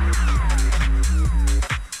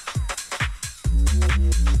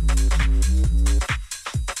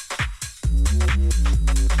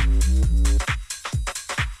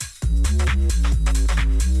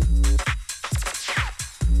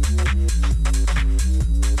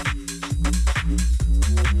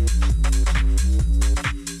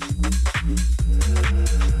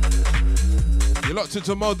 You're locked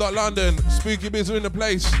into Mo.London. Spooky Biz are in the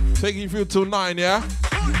place. Taking you through till 9, yeah?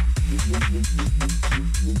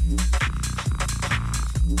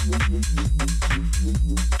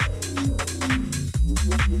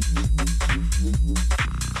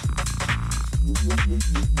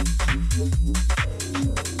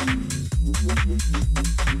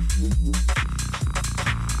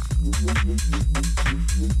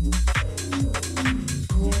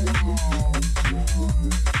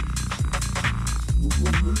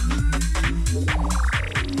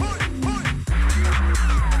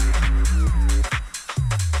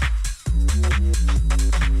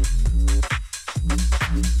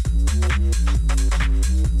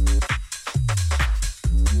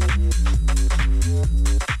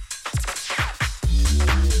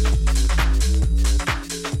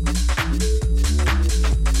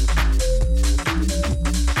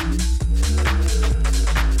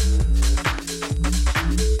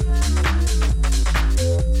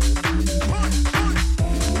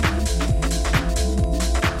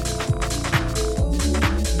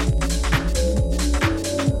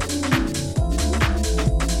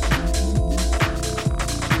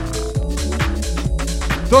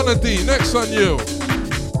 Donna D, next on you.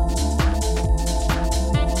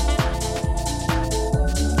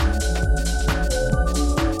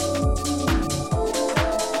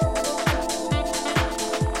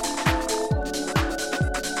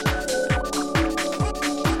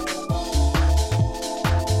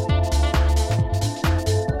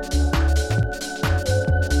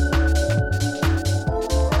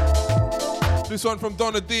 This one from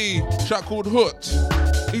Donna D, track called Hoot.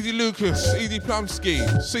 Easy Lucas, Easy Plumsky,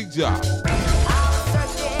 Sigja.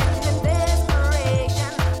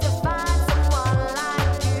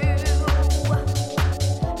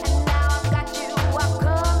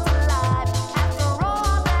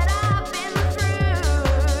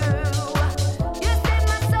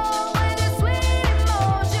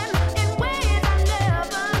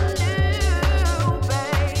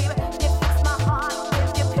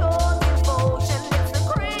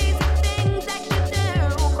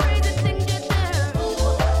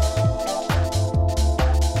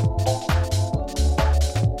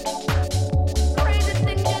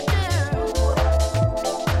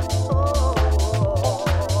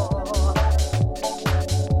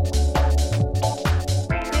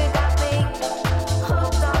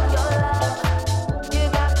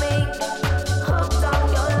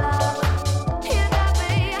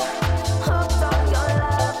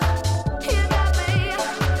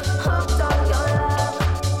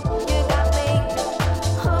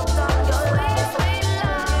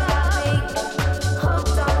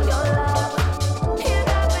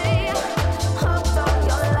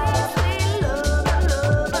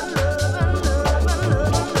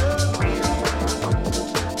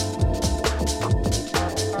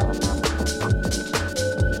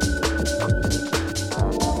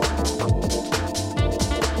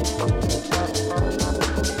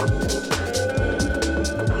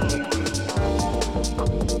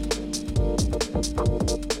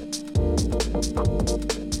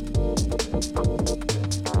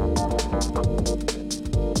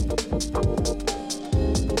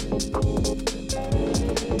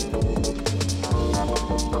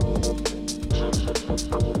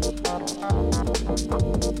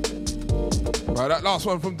 Right, that last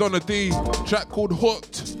one from Donna D, track called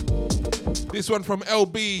Hoot. This one from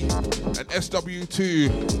LB and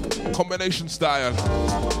SW2, combination style.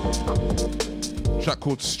 Track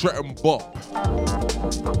called Stretton Bop.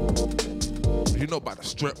 You know about the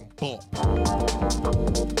Stretton Bop.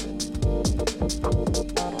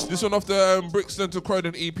 This one off the Brixton to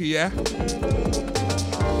Croydon EP, yeah?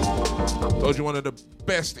 Told you one of the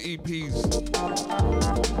best EPs,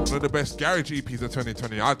 one of the best garage EPs of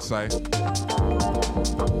 2020, I'd say.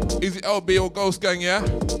 Is it LB or Ghost Gang, yeah?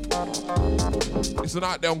 Listen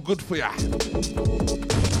out there, I'm good for ya.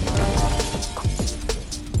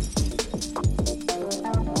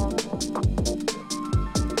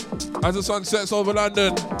 As the sun sets over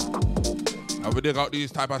London, I will dig out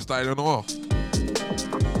these type of style and all.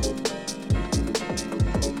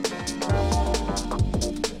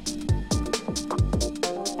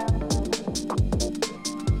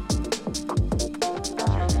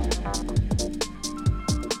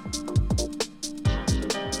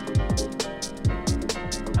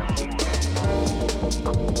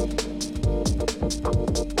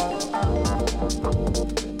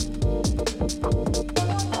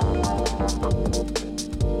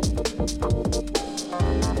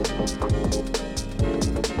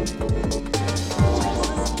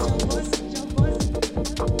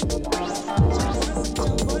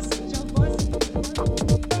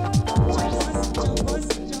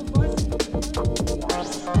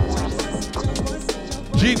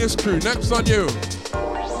 Genius Crew, next on you.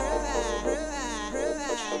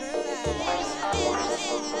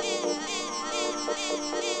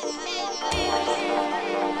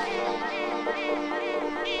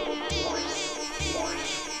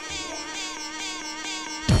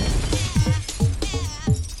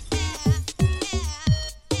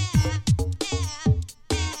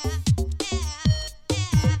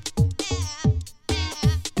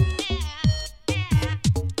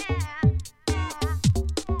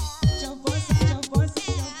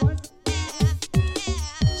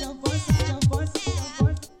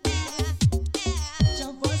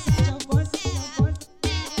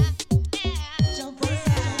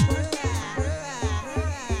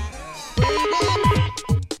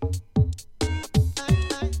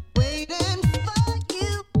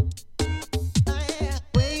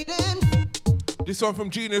 This one from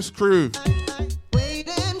Genius Crew.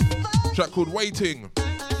 Track called Waiting.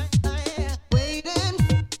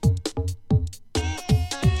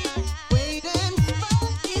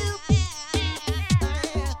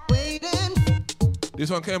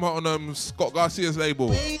 This one came out on Scott Garcia's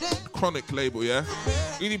label, Chronic label, yeah?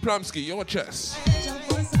 Edie Plumsky, your chest.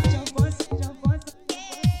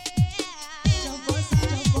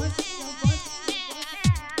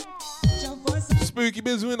 Spooky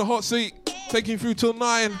Bizzle in the hot seat, taking you through till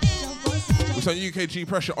 9. With some UKG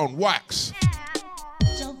pressure on Wax.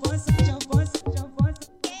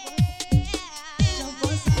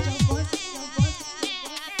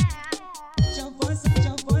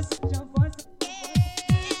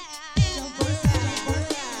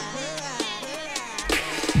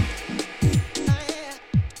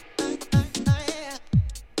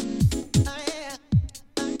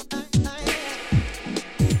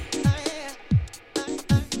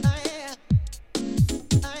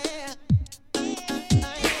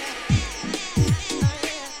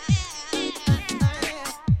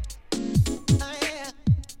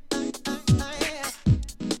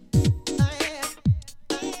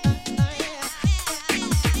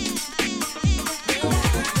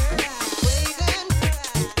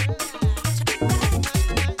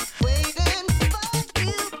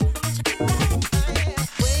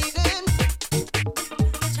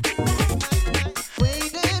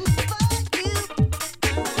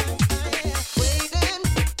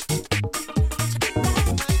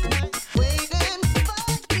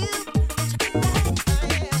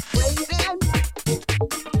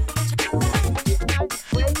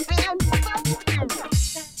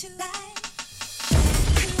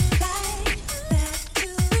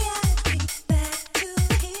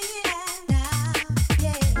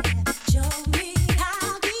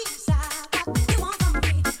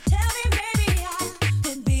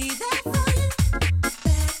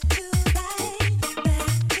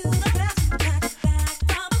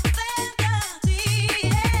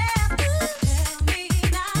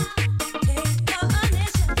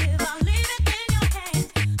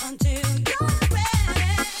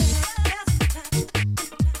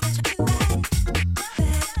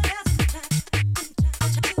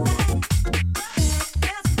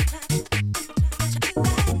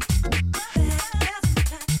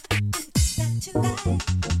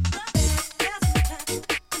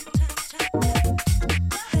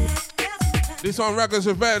 This on Ragga's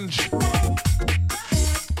Revenge.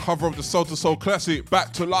 Cover of the Soul to Soul classic,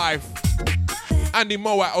 Back to Life. Andy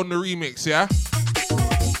Moat on the remix, yeah?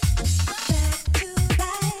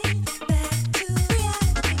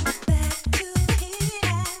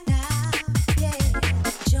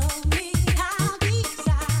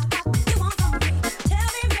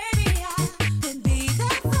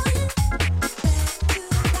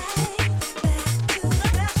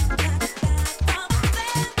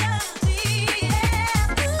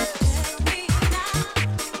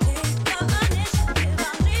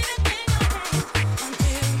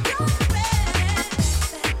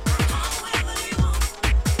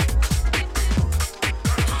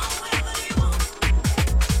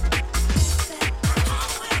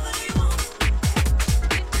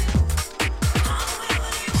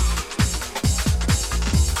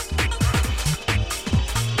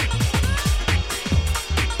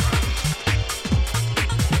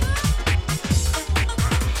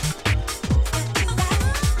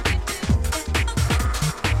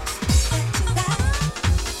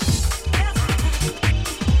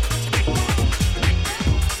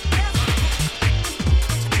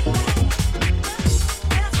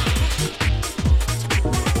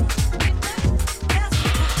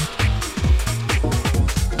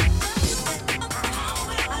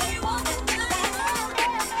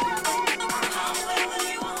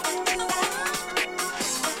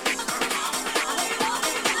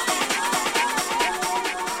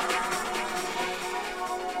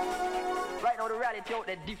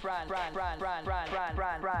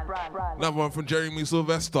 Another one from Jeremy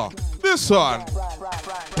Sylvester. This one.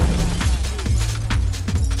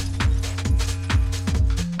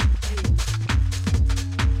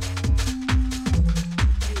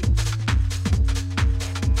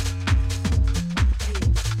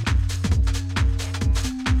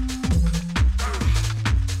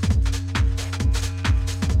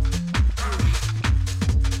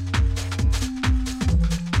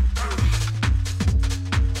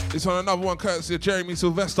 This one, another one courtesy of Jeremy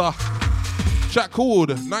Sylvester. Track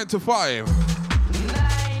called 9 to 5. 9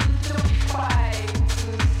 to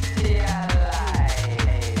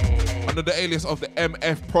 5. Under the alias of the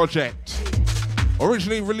MF Project.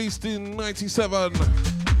 Originally released in 97.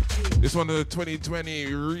 This one, the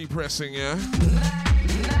 2020 repressing, yeah? 9 to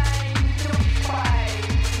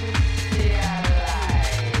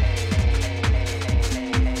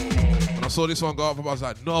 5. When I saw this one go up, I was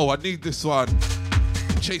like, no, I need this one.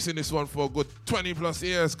 Chasing this one for a good 20 plus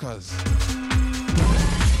years, cuz.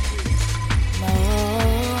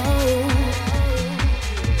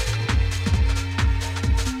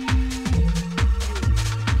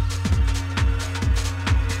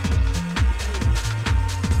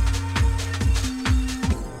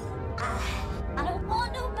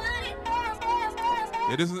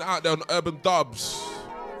 It isn't out there on Urban Dubs.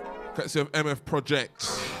 Courtesy of MF Project.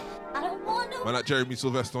 Man like Jeremy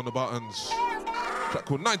Sylvester on the buttons. Track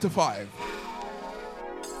called 9 to 5.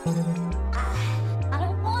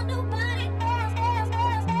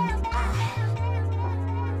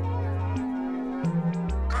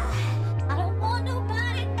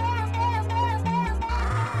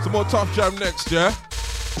 Some more Tough Jam next, yeah?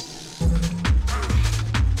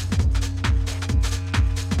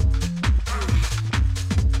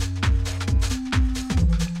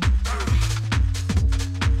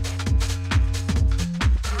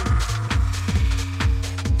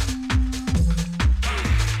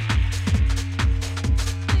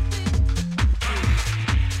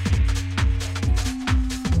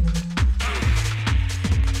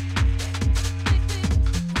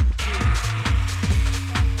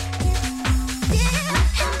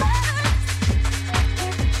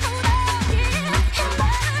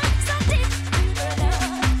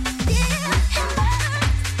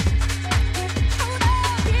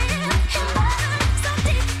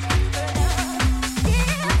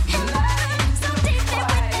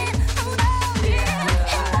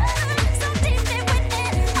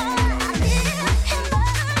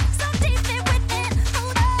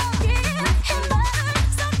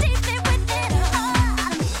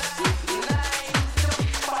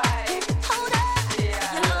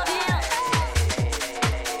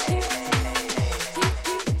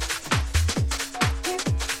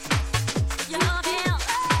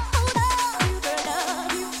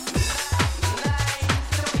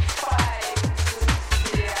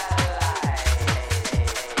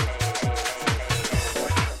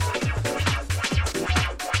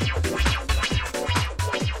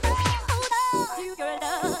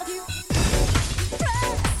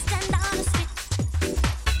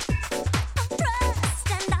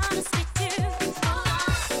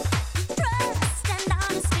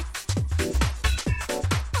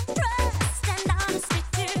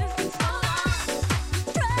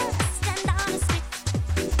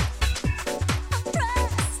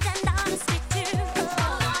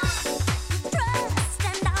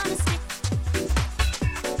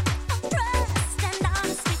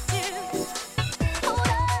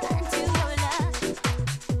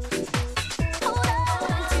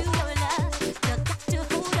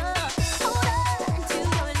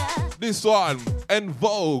 This one, En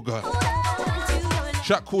Vogue.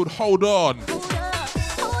 Track called Hold On.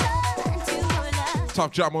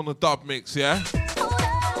 Tough Jam on the dub mix, yeah?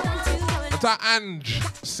 And that Ange,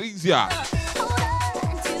 Caesar.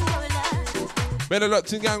 Better luck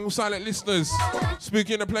to gang with silent listeners.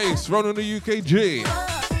 Speaking in the place, run on the UKG.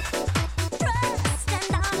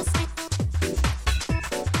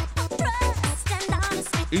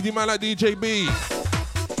 Easy man like DJ B.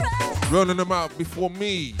 Rolling them out before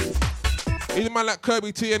me. Easy man like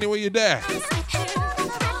Kirby T anywhere you're there.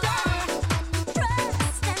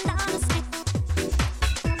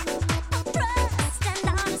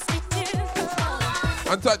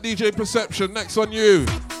 And that DJ Perception, next on you.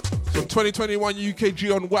 Some 2021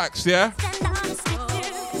 UKG on wax, yeah?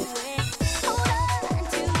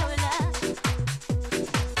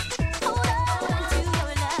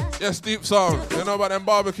 Yes, deep sound. You know about them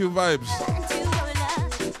barbecue vibes.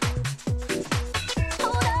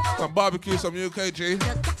 Some barbecue, some UKG.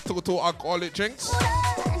 Talk to alcoholic drinks.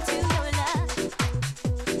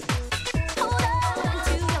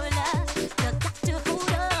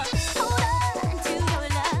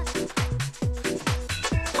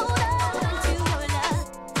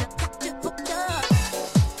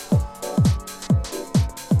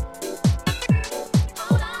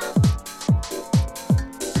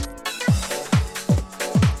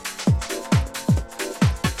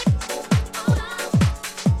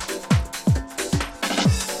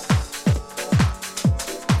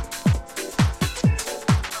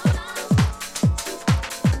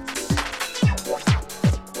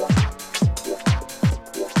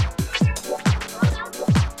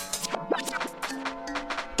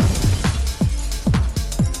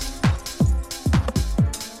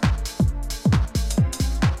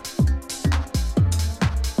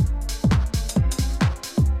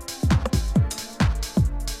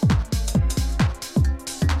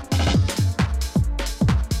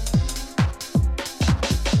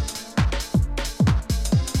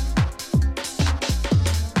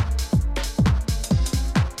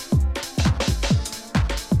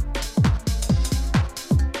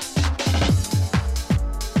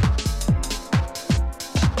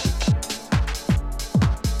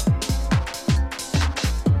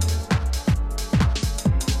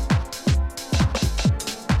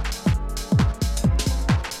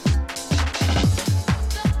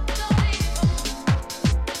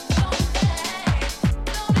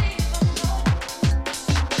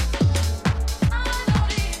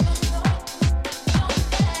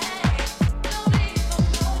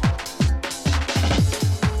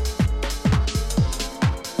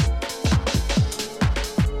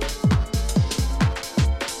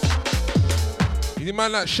 Any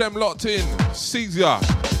man like Shem locked in? Caesar.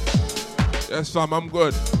 Yes, fam, I'm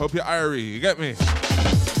good. Hope you're irie. You get me?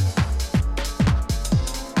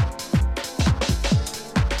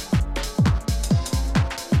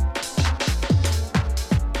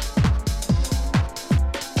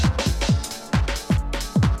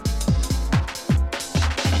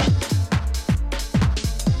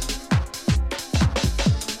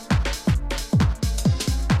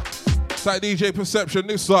 It's like DJ Perception,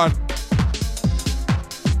 this one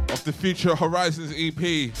of the Future Horizons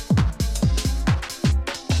EP.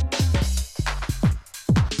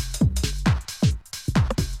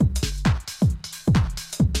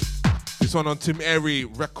 This one on Tim Airy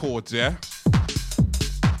Records, yeah?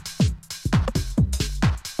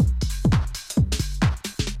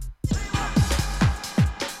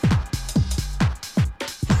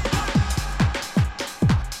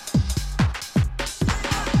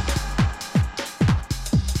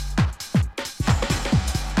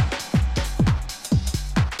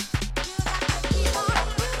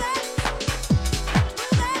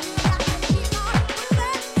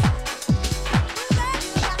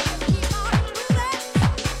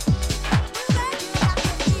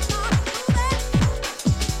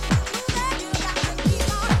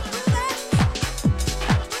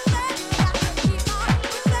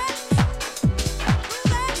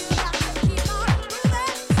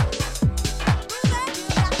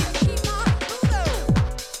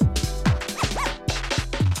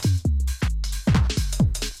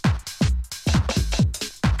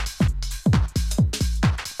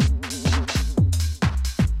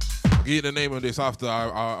 Get the name of this after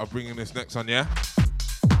I'll bring in this next one, yeah?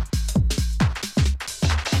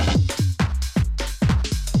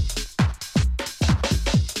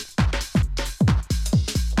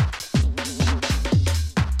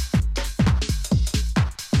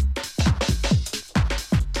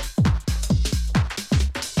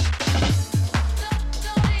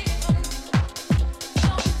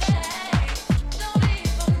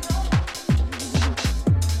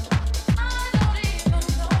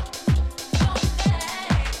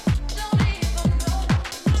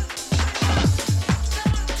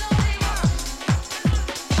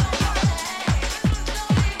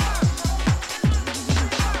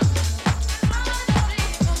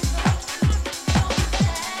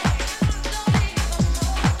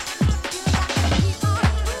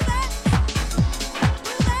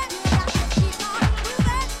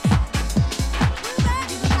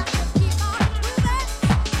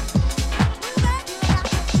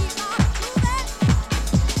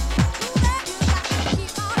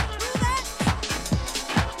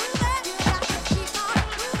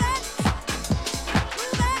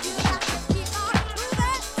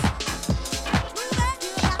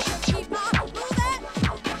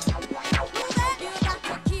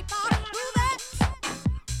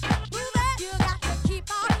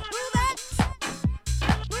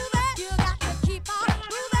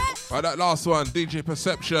 Right, that last one, DJ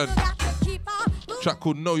Perception. Track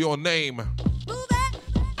called Know Your Name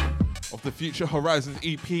of the Future Horizons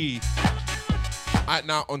EP. Out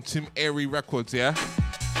now on Tim Airy Records, yeah?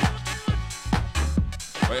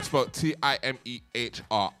 But it's spelled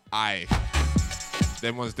Timehri.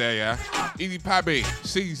 Them ones there, yeah? Easy Pabby,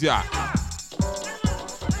 sees ya.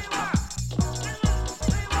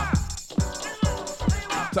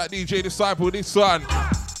 That DJ Disciple, this one.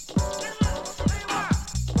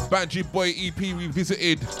 Banji Boy EP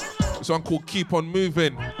revisited. This one called Keep On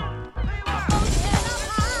Moving.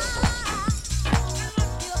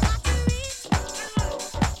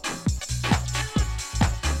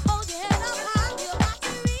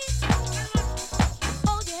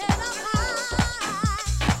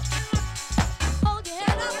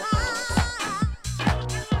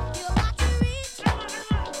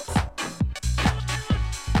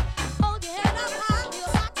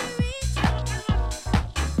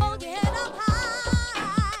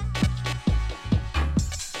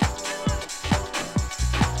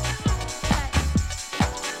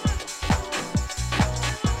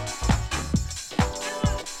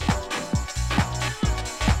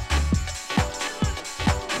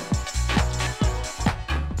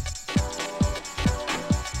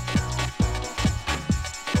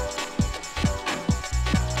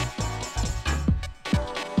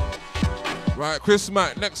 Right, Chris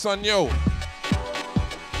Mack, next on yo.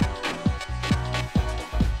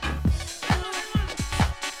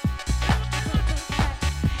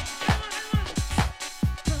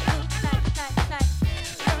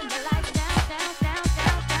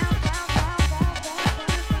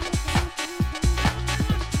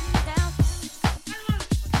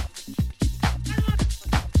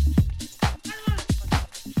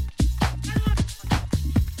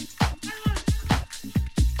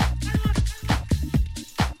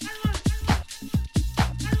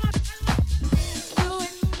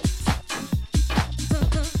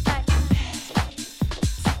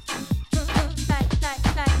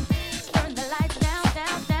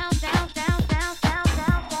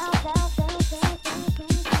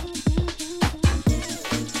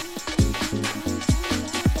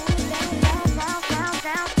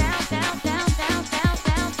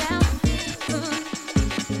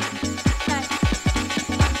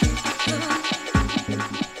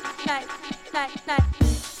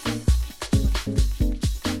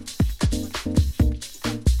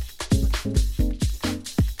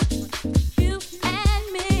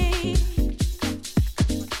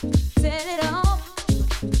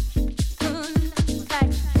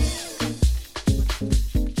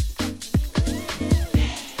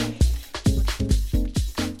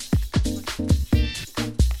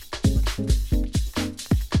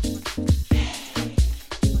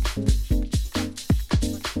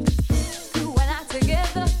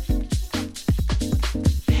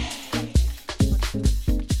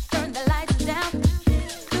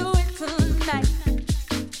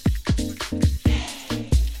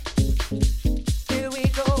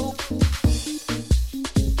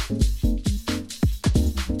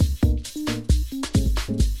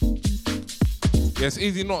 Yes,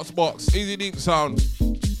 Easy Knots Box, Easy Deep Sound.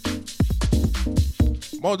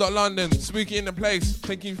 Mo.London, Spooky in the place,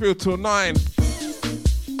 taking you through till 9. Set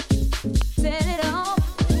it off.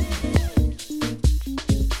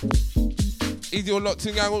 Easy or locked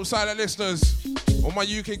in gang, all silent listeners. All my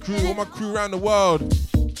UK crew, all my crew around the world.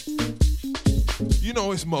 You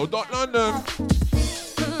know it's Mo.London.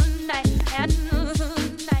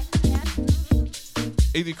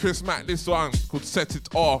 Easy Chris Mack, this one called Set It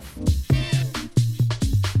Off.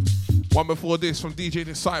 One before this from DJ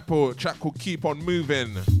Disciple, a track called Keep On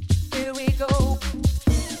Moving. Here we go.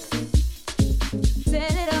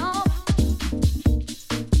 Set it off.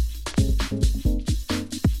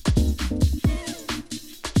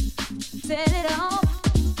 Set it off.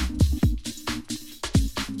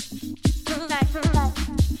 Tonight, tonight,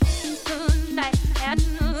 tonight, and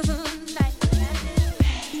tonight.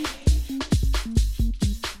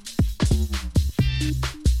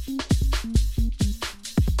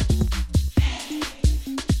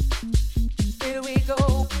 Here we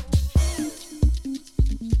go.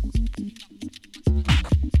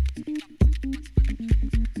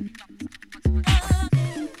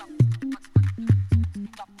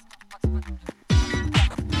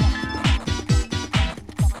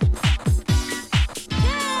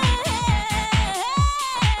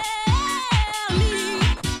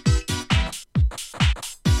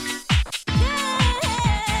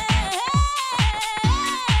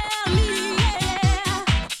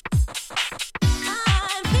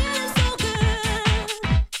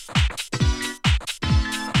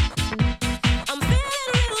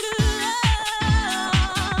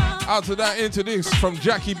 Out to that into this from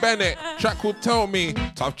Jackie Bennett, track called Tell Me,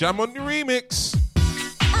 Tough Jam on the remix.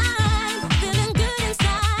 I'm feeling good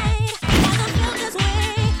inside. Haven't felt this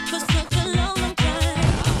way for such a long, long time.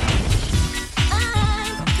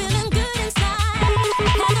 I'm feeling good inside.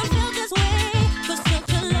 Haven't felt this way for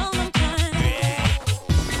such a long, long time.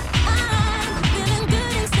 I'm feeling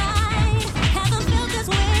good inside. Haven't felt this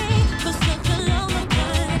way for such a long, long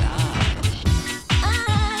time.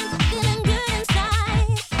 I'm feeling good inside.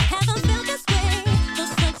 Haven't felt this way for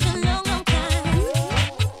such a long, long time.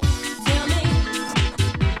 Tell me,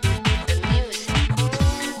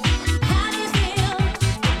 how do you feel?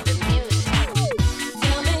 Tell me,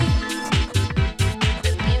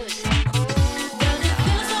 does it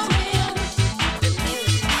feel so real? I'm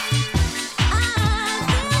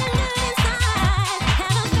feeling good inside.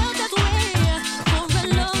 Haven't felt this way for a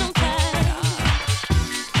long, long time.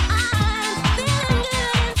 I'm feeling good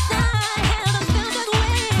inside. Haven't felt this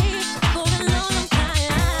way for a long, long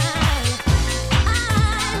time.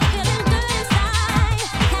 I'm feeling good inside.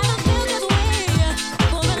 Haven't felt this way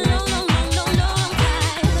for a long, long, long, long, long, long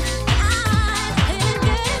time. I'm feeling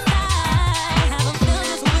good inside. Haven't felt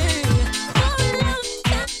this way for a long time. Tell me, how do you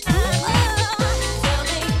feel? Tell me,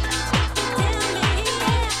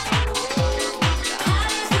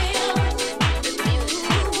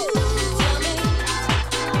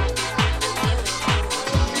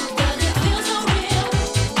 does it feel so real?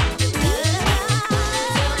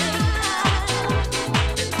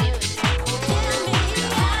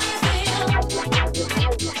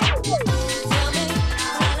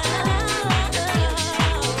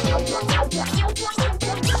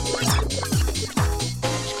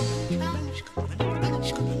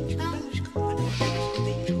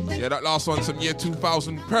 Yeah, that last one, some year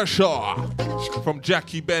 2000 pressure from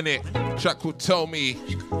Jackie Bennett, track called Tell Me,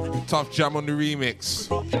 Tough Jam on the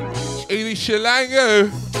remix. Easy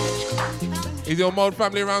Shilango, Easy on Mode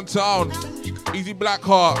family around town, Easy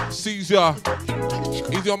Blackheart, Caesar,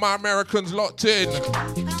 Easy on my Americans locked in.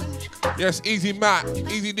 Yes, Easy Matt,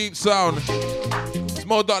 Easy Deep Sound, it's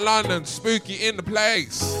Mo.London, Spooky in the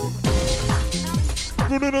place.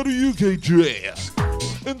 Running out of UK Dre,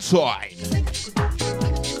 inside.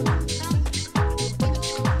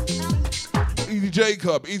 Easy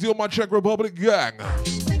Jacob, easy on my Czech Republic gang,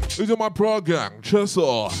 easy on my Prague gang,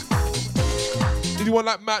 Chessor. Easy one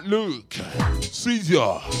like Matt Luke,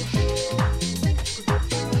 Caesar.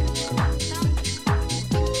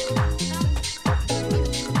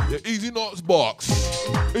 Yeah, easy Knots Box,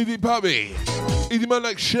 easy Pubby, easy man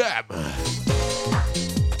like Shem.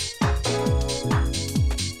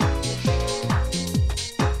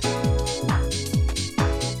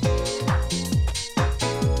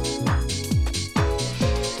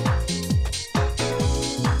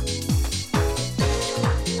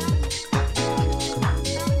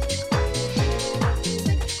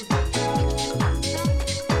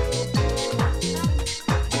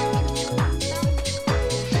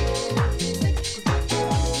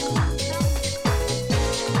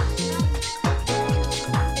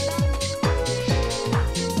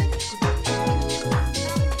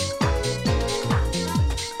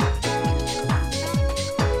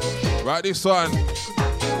 Right, this one.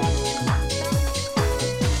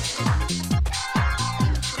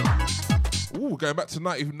 Ooh, going back to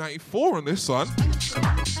 1994 on this one.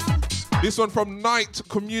 This one from Night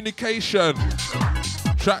Communication.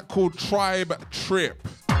 Track called Tribe Trip.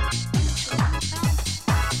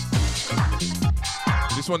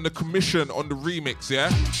 This one, the Commission on the remix, yeah?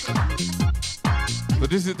 So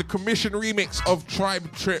this is the Commission remix of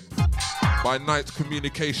Tribe Trip by Night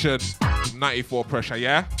Communication. 94 pressure,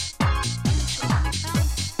 yeah?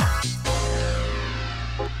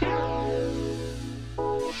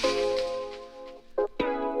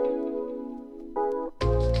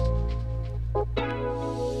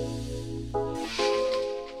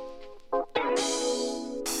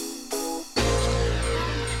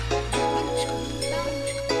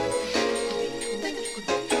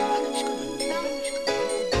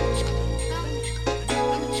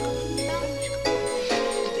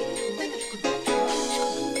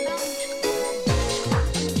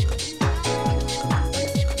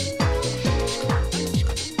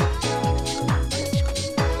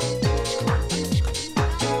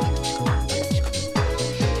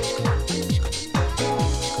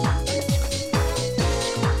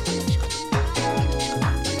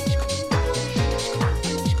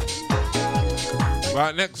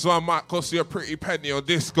 Right, next one might cost you a pretty penny on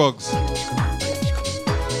Discogs.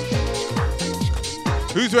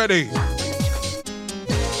 Who's ready?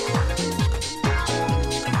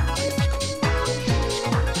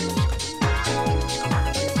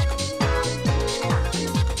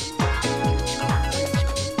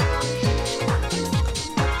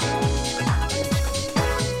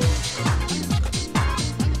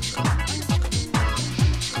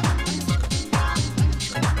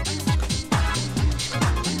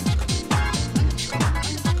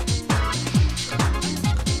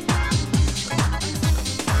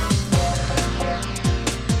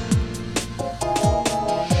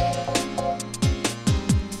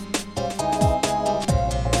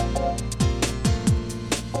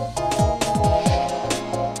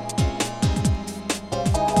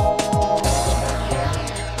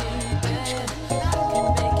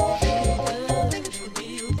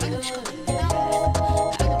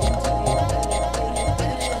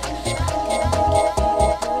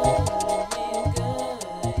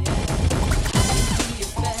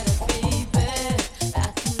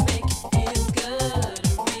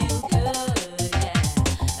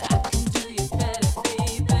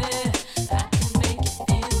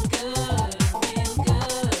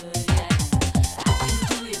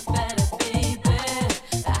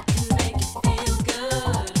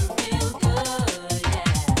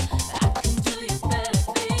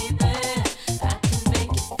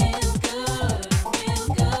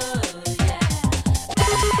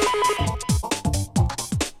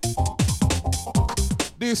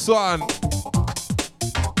 This one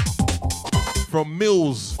from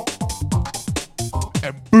Mills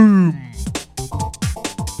and Boom.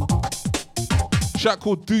 Track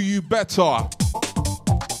called Do You Better.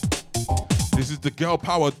 This is the Girl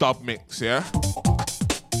Power dub mix, yeah?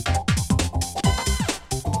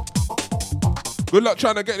 Good luck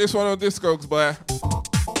trying to get this one on Discogs, boy.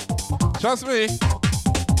 Trust me.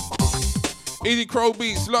 Easy Crow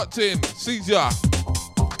Beats, locked in. Caesar.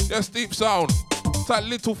 Yes, deep sound. It's like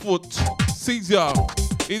Littlefoot. Caesar.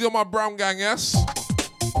 These are my brown gang, yes?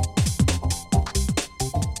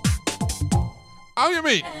 How you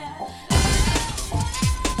mean?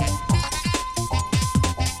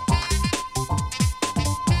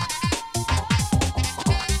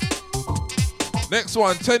 Next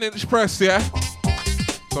one, 10-inch press, yeah?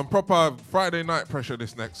 Some proper Friday night pressure,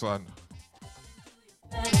 this next one.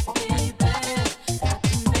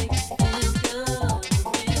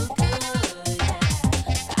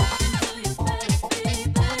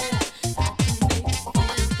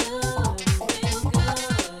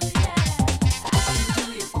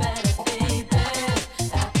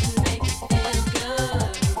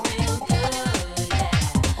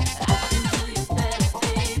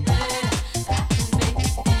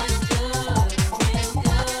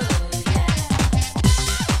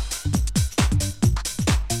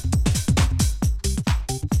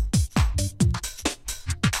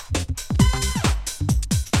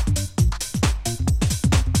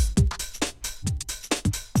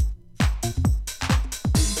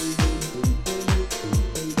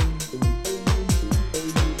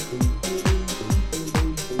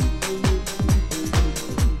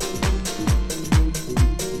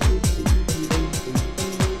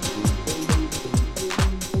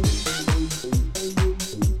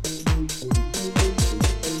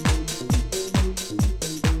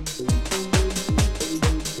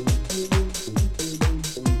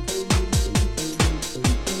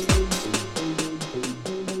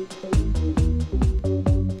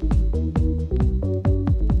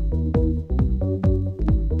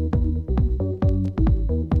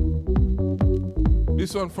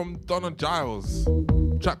 This one from Donna Giles.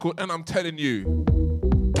 Track called And I'm Telling You.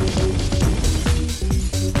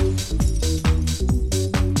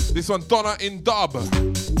 This one, Donna in dub.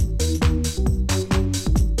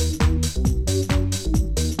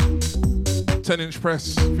 10-inch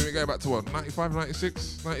press. I think we go back to what? 95,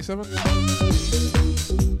 96, 97?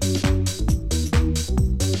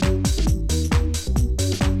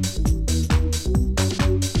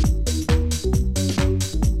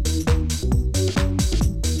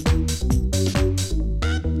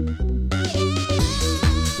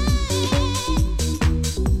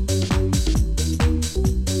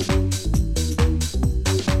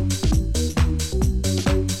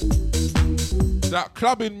 That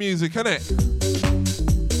clubbing music,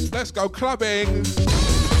 innit? Let's go clubbing.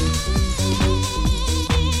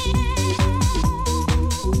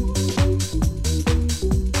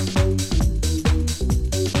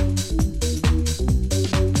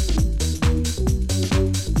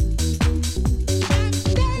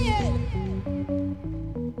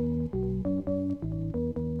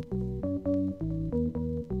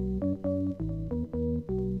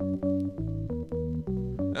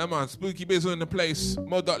 Yeah, man, Spooky Bizzle in the place.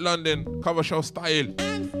 Mod.London, cover show style.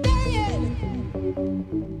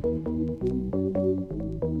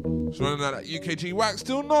 Just running out that UKG wax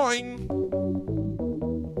till 9.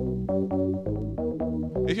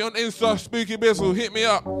 If you're on Insta, Spooky Bizzle, hit me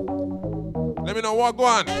up. Let me know what go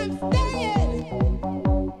on.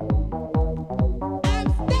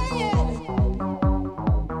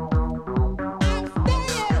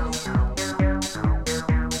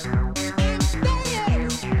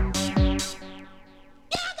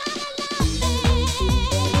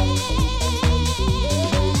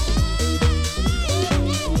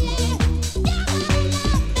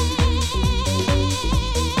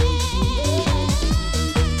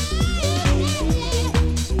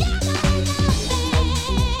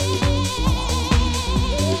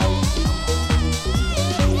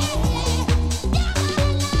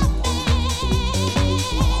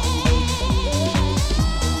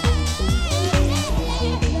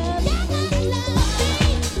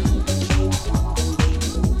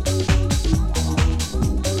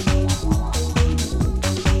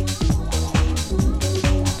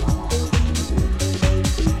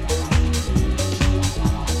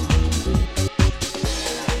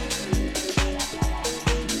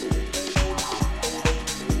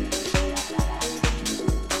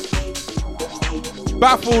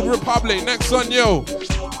 Baffled Republic, next on you.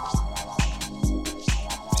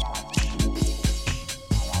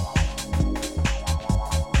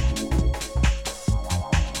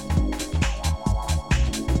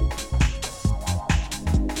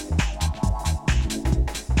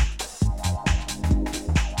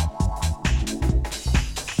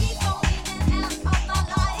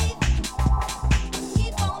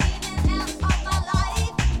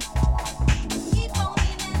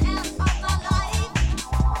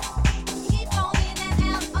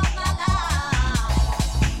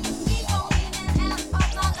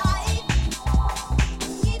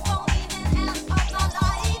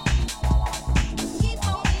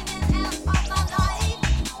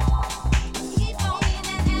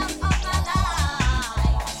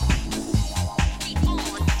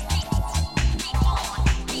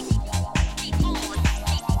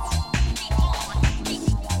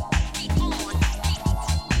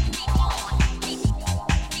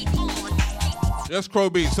 Yes, Crow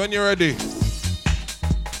Beats, when you're ready.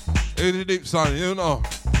 Here's the deep sound, you know.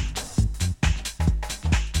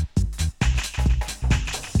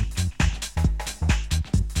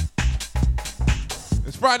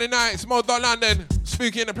 It's Friday night, it's Mod.London,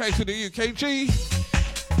 Spooky in the place with the UKG.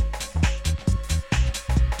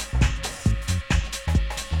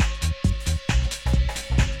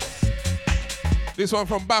 This one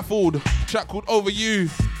from Baffled, track called Over You.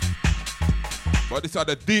 But this are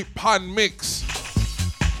the deep pan mix.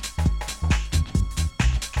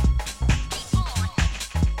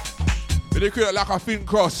 They create it like a thin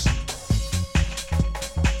cross.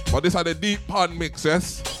 But this are the deep pan mix,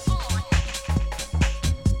 yes?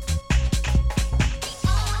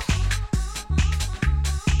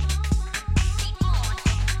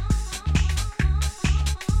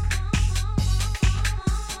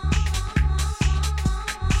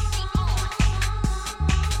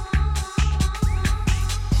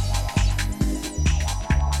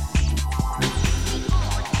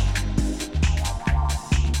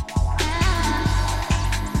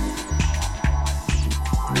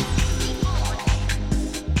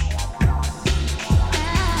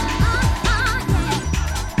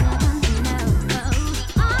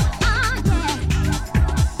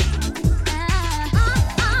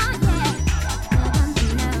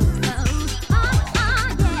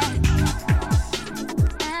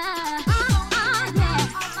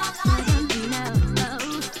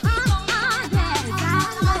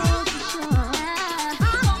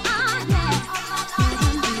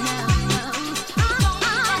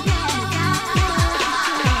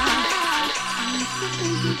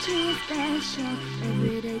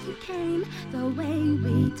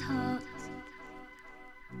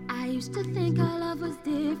 used to think our love was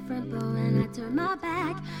different, but when I turned my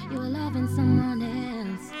back, you were loving someone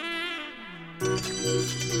else. I used to think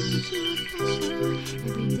that you were special.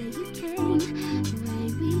 Every day you came, the way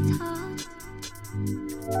we talked.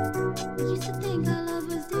 I used to think our love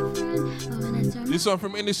was different, but when I turned This one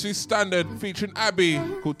from Industry Standard featuring Abby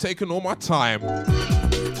called Taking All My Time.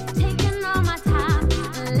 taking all my time,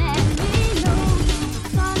 let me know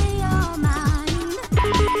it's all in your mind.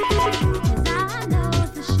 'Cause I know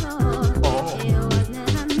for sure it was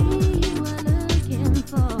never me you were looking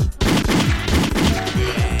for.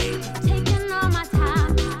 Taking all my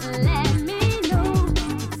time, let me know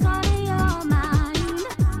it's all in your mind.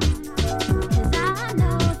 'Cause I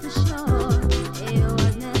know for sure it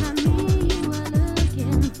was never me you were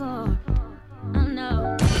looking for. I know.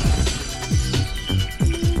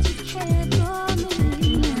 Did you care for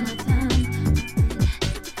me in my time?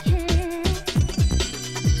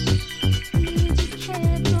 Did you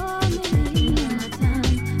care for me in my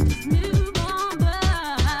time? Just move on by.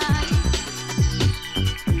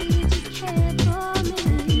 Did you care for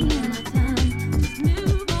me in my time? Just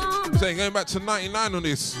move on by. Saying going back to 99 on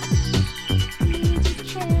this. Did you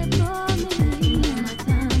care for me in my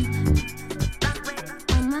time?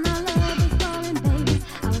 And when our love was falling, baby,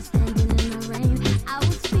 I was standing in the rain. I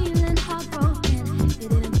was feeling heartbroken. It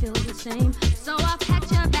didn't feel the same. So I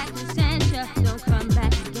packed your back and sent you. Don't come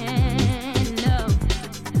back again. No.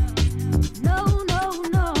 No, no,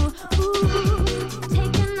 no. Ooh,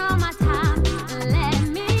 taking all my time. Let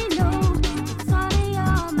me know it's all in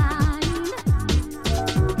your mind.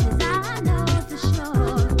 'Cause I know for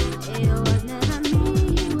sure it was never me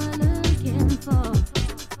you were looking for.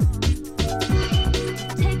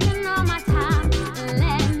 Taking all my time,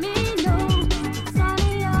 let me know it's all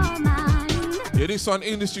in your mind. Yeah, this one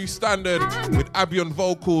Industry Standard with Abby on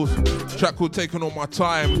vocals. Track called Taking All My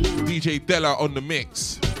Time. DJ Della on the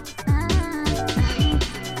mix.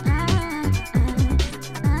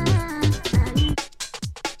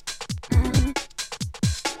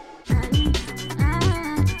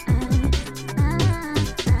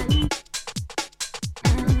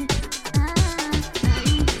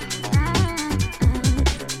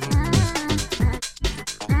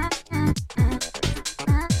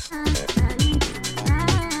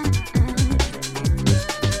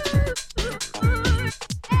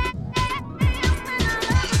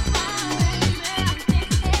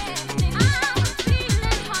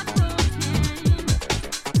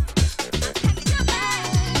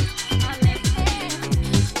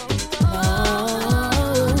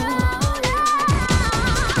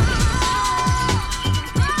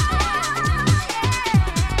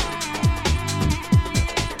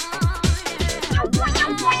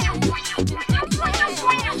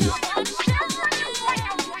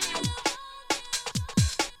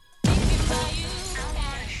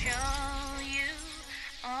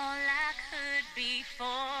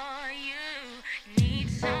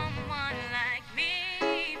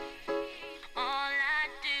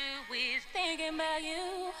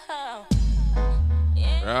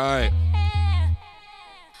 Right.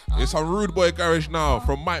 It's on Rude Boy Garage now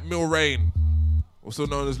from Mike Milrain, also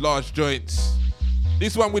known as Large Joints.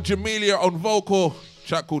 This one with Jamelia on vocal,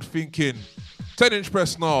 track called Thinking. 10-inch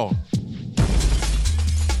press now.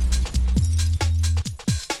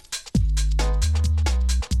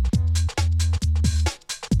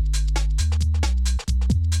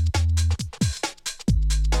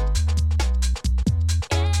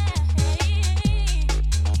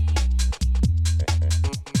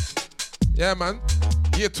 Yeah, man.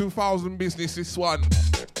 Year 2000 business, this one.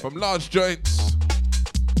 From Large Joints.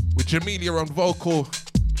 With Jamelia on vocal.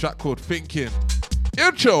 Track called Thinking.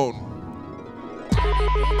 Your tune.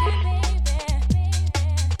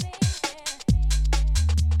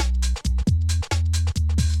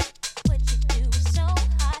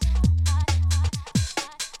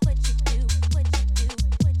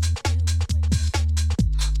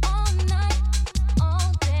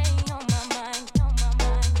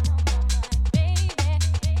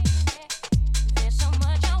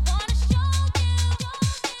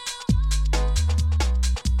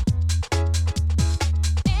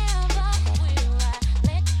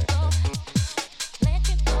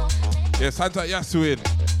 Yeah, Santa Yasuin.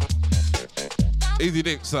 Easy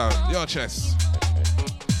Dick sound. Your chest.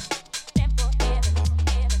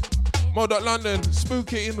 Mo.London.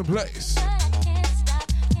 Spooky in the place.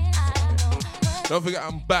 Don't forget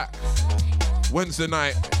I'm back Wednesday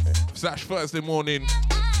night / Thursday morning.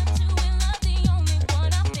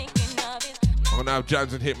 I'm gonna have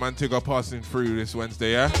Jams and Hitman Tigger passing through this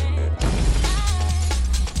Wednesday, yeah?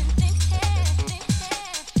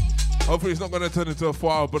 Hopefully it's not gonna turn into a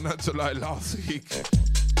foul bonanza like last week.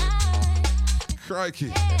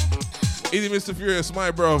 Crikey. Easy Mr. Furious,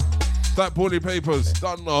 my bro. That Bully Papers,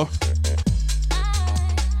 done know.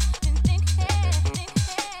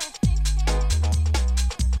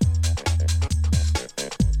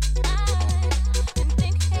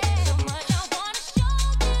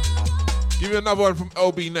 Give you another one from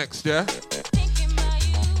LB next, yeah?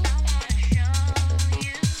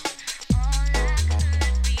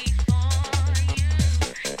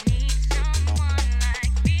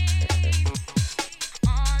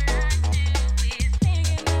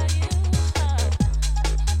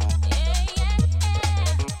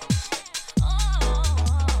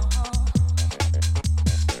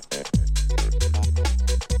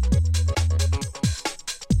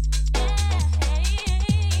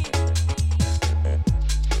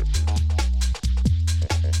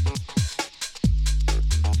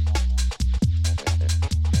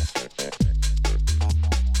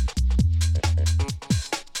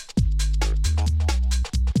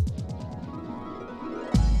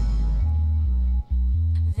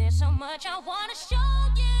 There's so much I wanna show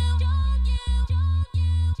you.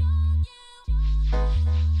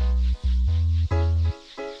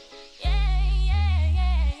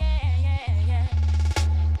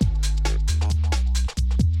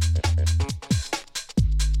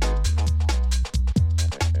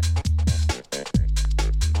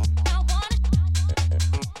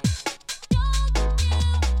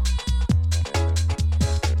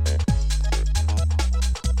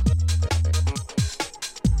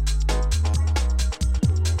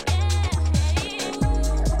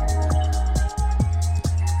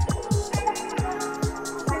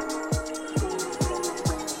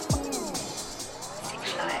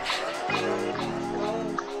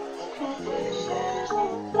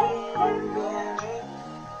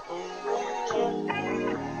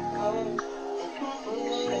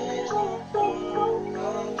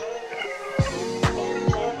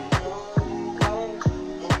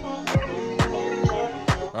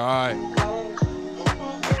 Alright.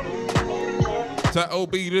 To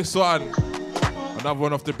OB this one. Another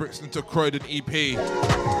one off the Brixton to Croydon EP.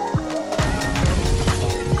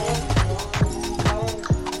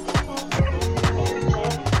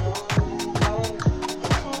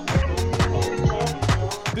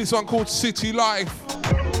 This one called City Life.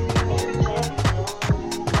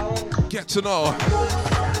 Get to know.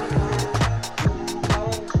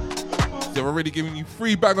 They're already giving you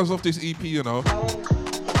 3 bangers off this EP, you know.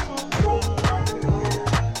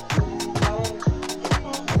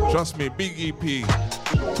 Trust me, big EP.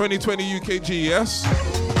 2020 UKG, yes?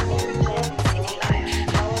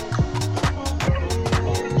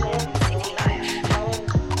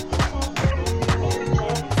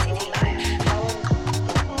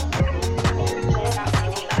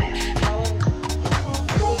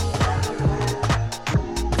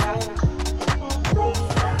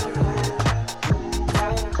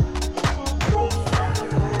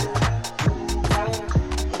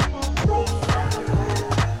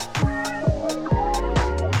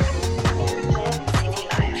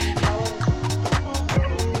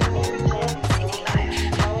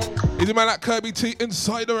 Is it man like Kirby T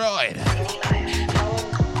inside the ride?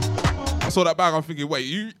 I saw that bag, I'm thinking,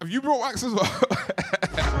 wait, have you brought wax as well?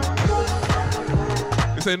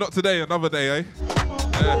 You say not today, another day, eh?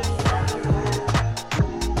 Yeah.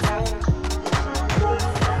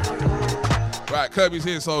 Right, Kirby's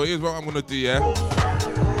here, so here's what I'm gonna do, yeah?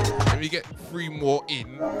 Let me get 3 more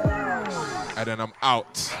in, and then I'm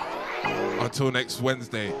out until next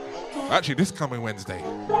Wednesday. Actually, this coming Wednesday.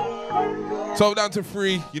 12 down to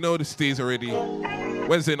 3, you know the steez already.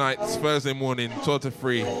 Wednesday nights, Thursday morning, 12 to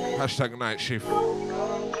 3, hashtag night shift.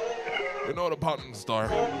 You know the buttons, though.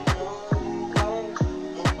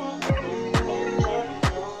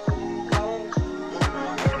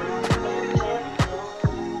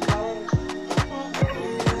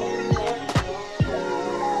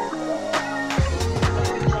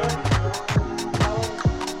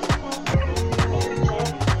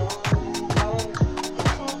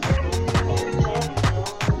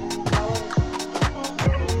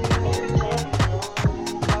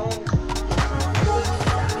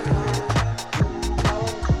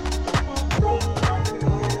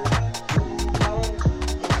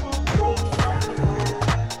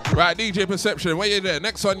 Right, DJ Perception, where you there?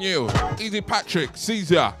 Next on you. Easy Patrick,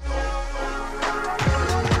 Caesar.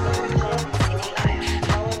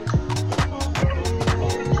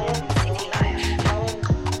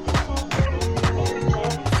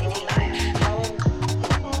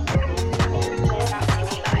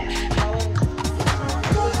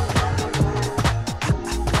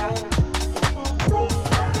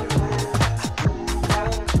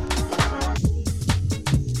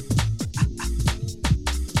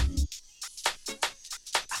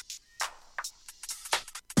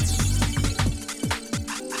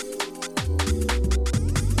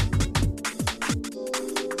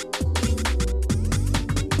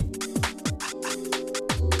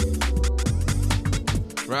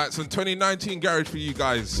 Right, some 2019 garage for you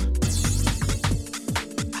guys.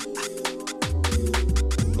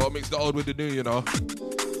 Gotta mix the old with the new, you know.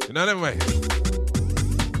 You know them way.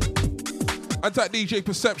 Anti-DJ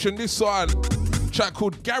Perception, this one. Track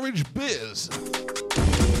called Garage Beers.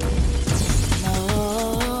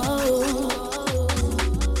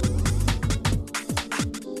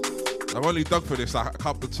 I've only dug for this like a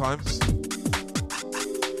couple of times.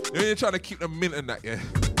 You know, you're trying to keep them mint and that, yeah?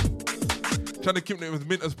 Trying to keep them as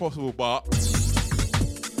mint as possible, but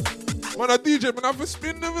when I DJ, man, I have to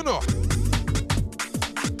spin them, you know.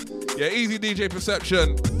 Yeah, easy DJ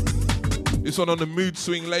Perception. This one on the Mood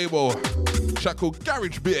Swing label. Track called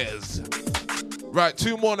Garage Beers. Right,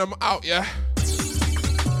 2 more and I'm out, yeah?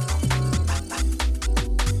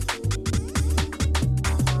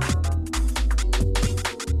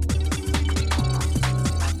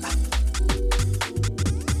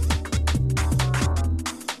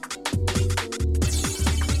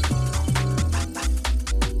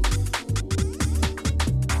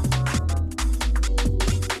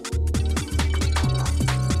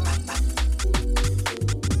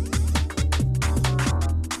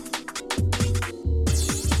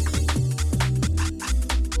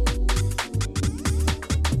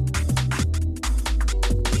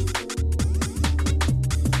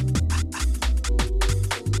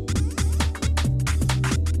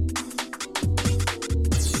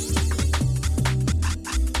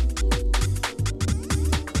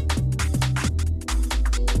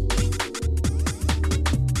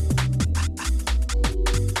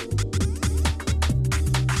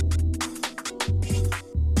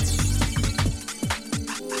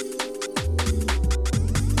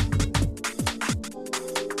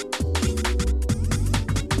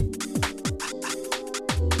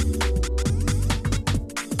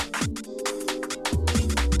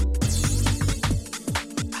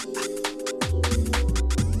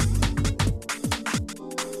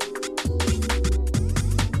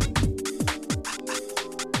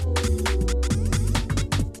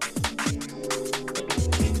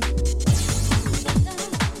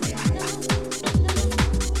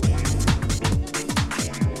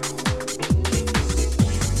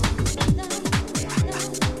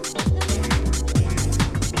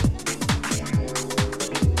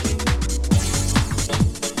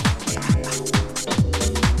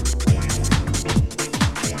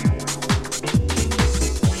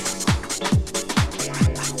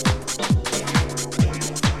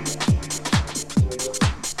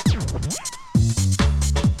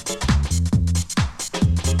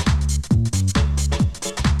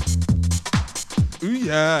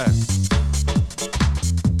 Yeah.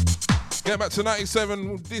 Get back to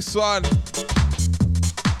 97 with this one.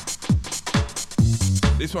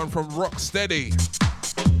 This one from Rocksteady.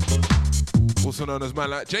 Also known as Man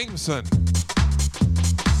Like Jameson.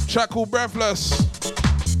 Track called Breathless.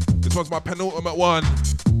 This one's my penultimate one.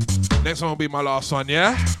 Next one will be my last one,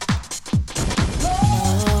 yeah?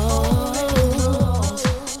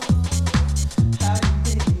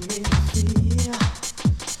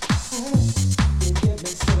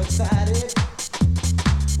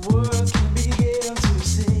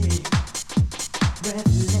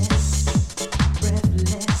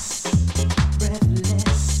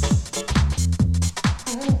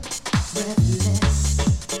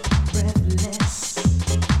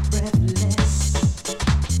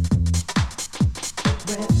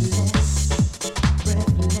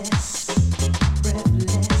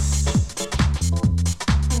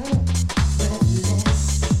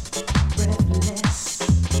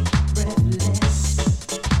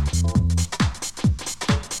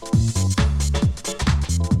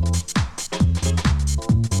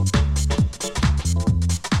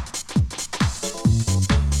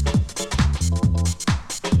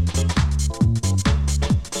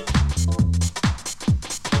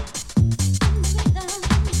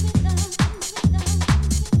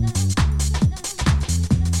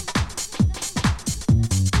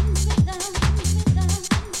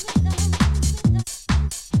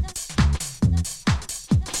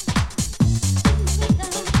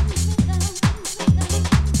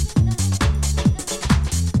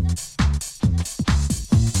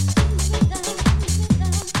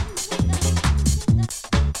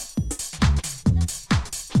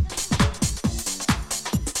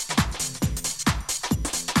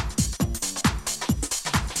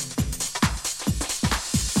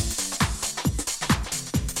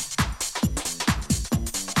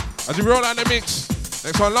 As we roll out the mix,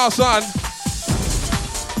 next one, last one.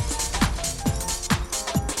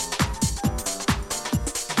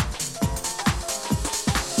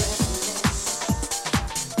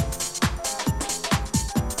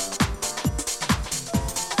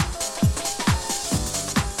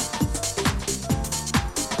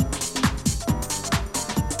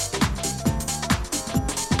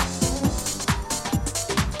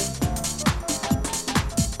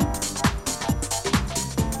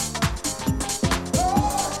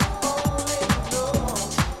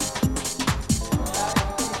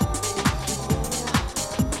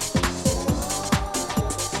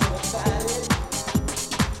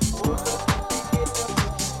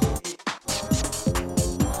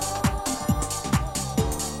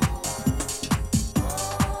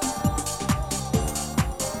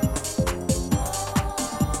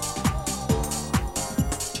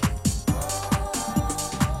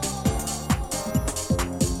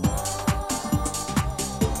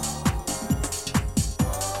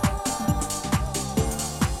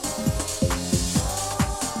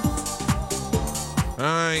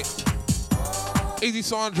 Easy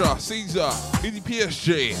Sandra, Caesar, Easy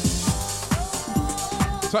PSG.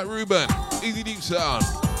 Tight Ruben, Easy Deep Sound.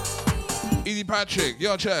 Easy Patrick,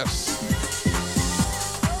 Yo Chess.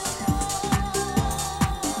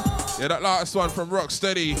 Yeah, that last one from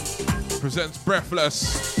Rocksteady presents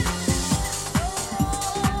Breathless.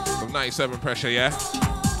 From 97 Pressure, yeah?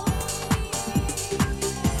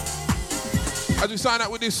 As we sign out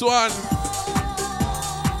with this one,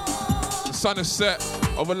 the sun is set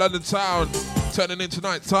over London town, turning into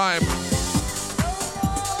night time.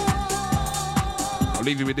 I'll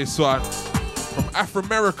leave you with this one from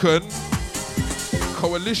Afro-American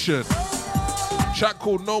Coalition. Track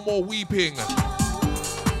called No More Weeping.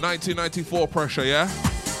 1994 Pressure, yeah?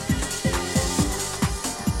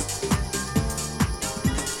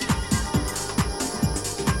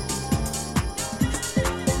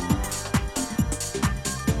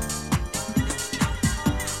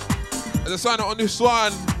 As a sign out on this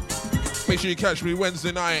one, make sure you catch me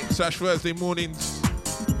Wednesday night / Thursday mornings,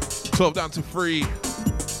 12 down to 3.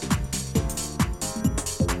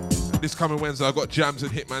 And this coming Wednesday, I've got Jams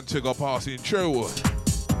and Hitman Tigger passing through.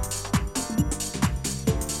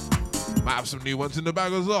 Might have some new ones in the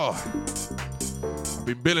bag as well. I've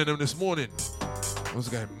been billing them this morning. I was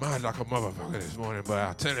going mad like a motherfucker this morning, but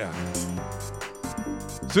I tell ya.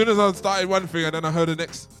 As soon as I started one thing and then I heard the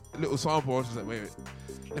next little sample, I was just like, wait,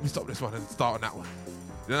 let me stop this one and start on that one.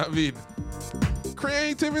 You know what I mean?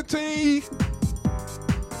 Creativity!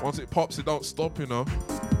 Once it pops, it don't stop, you know?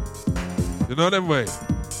 You know them way?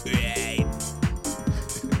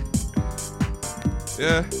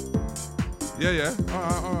 Yeah. Yeah.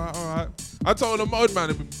 All right. I told the mode man,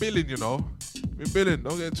 I've been billing, you know. Been billing,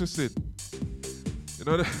 don't get twisted. You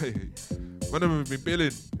know that? Man, have been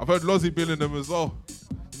billing. I've heard Lozzie billing them as well.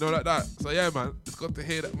 You know, like that. So yeah, man, it's got to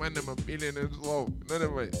hear that man, them are billing as well. You know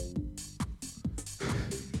that way?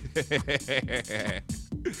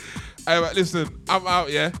 Alright, listen, I'm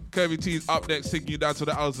out, yeah? Kirby T's up next, taking you down to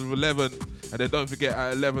the hours of 11. And then don't forget,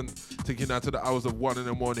 at 11, taking you down to the hours of 1 in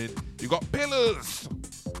the morning. You got Pillars.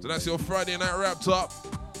 So that's your Friday night wrapped up.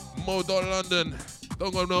 Modon London.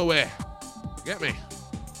 Don't go nowhere. Get me?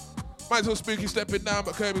 Might as well Spooky stepping down,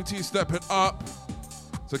 but Kirby T stepping up.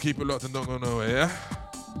 So keep it locked and don't go nowhere, yeah?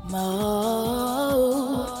 Mo.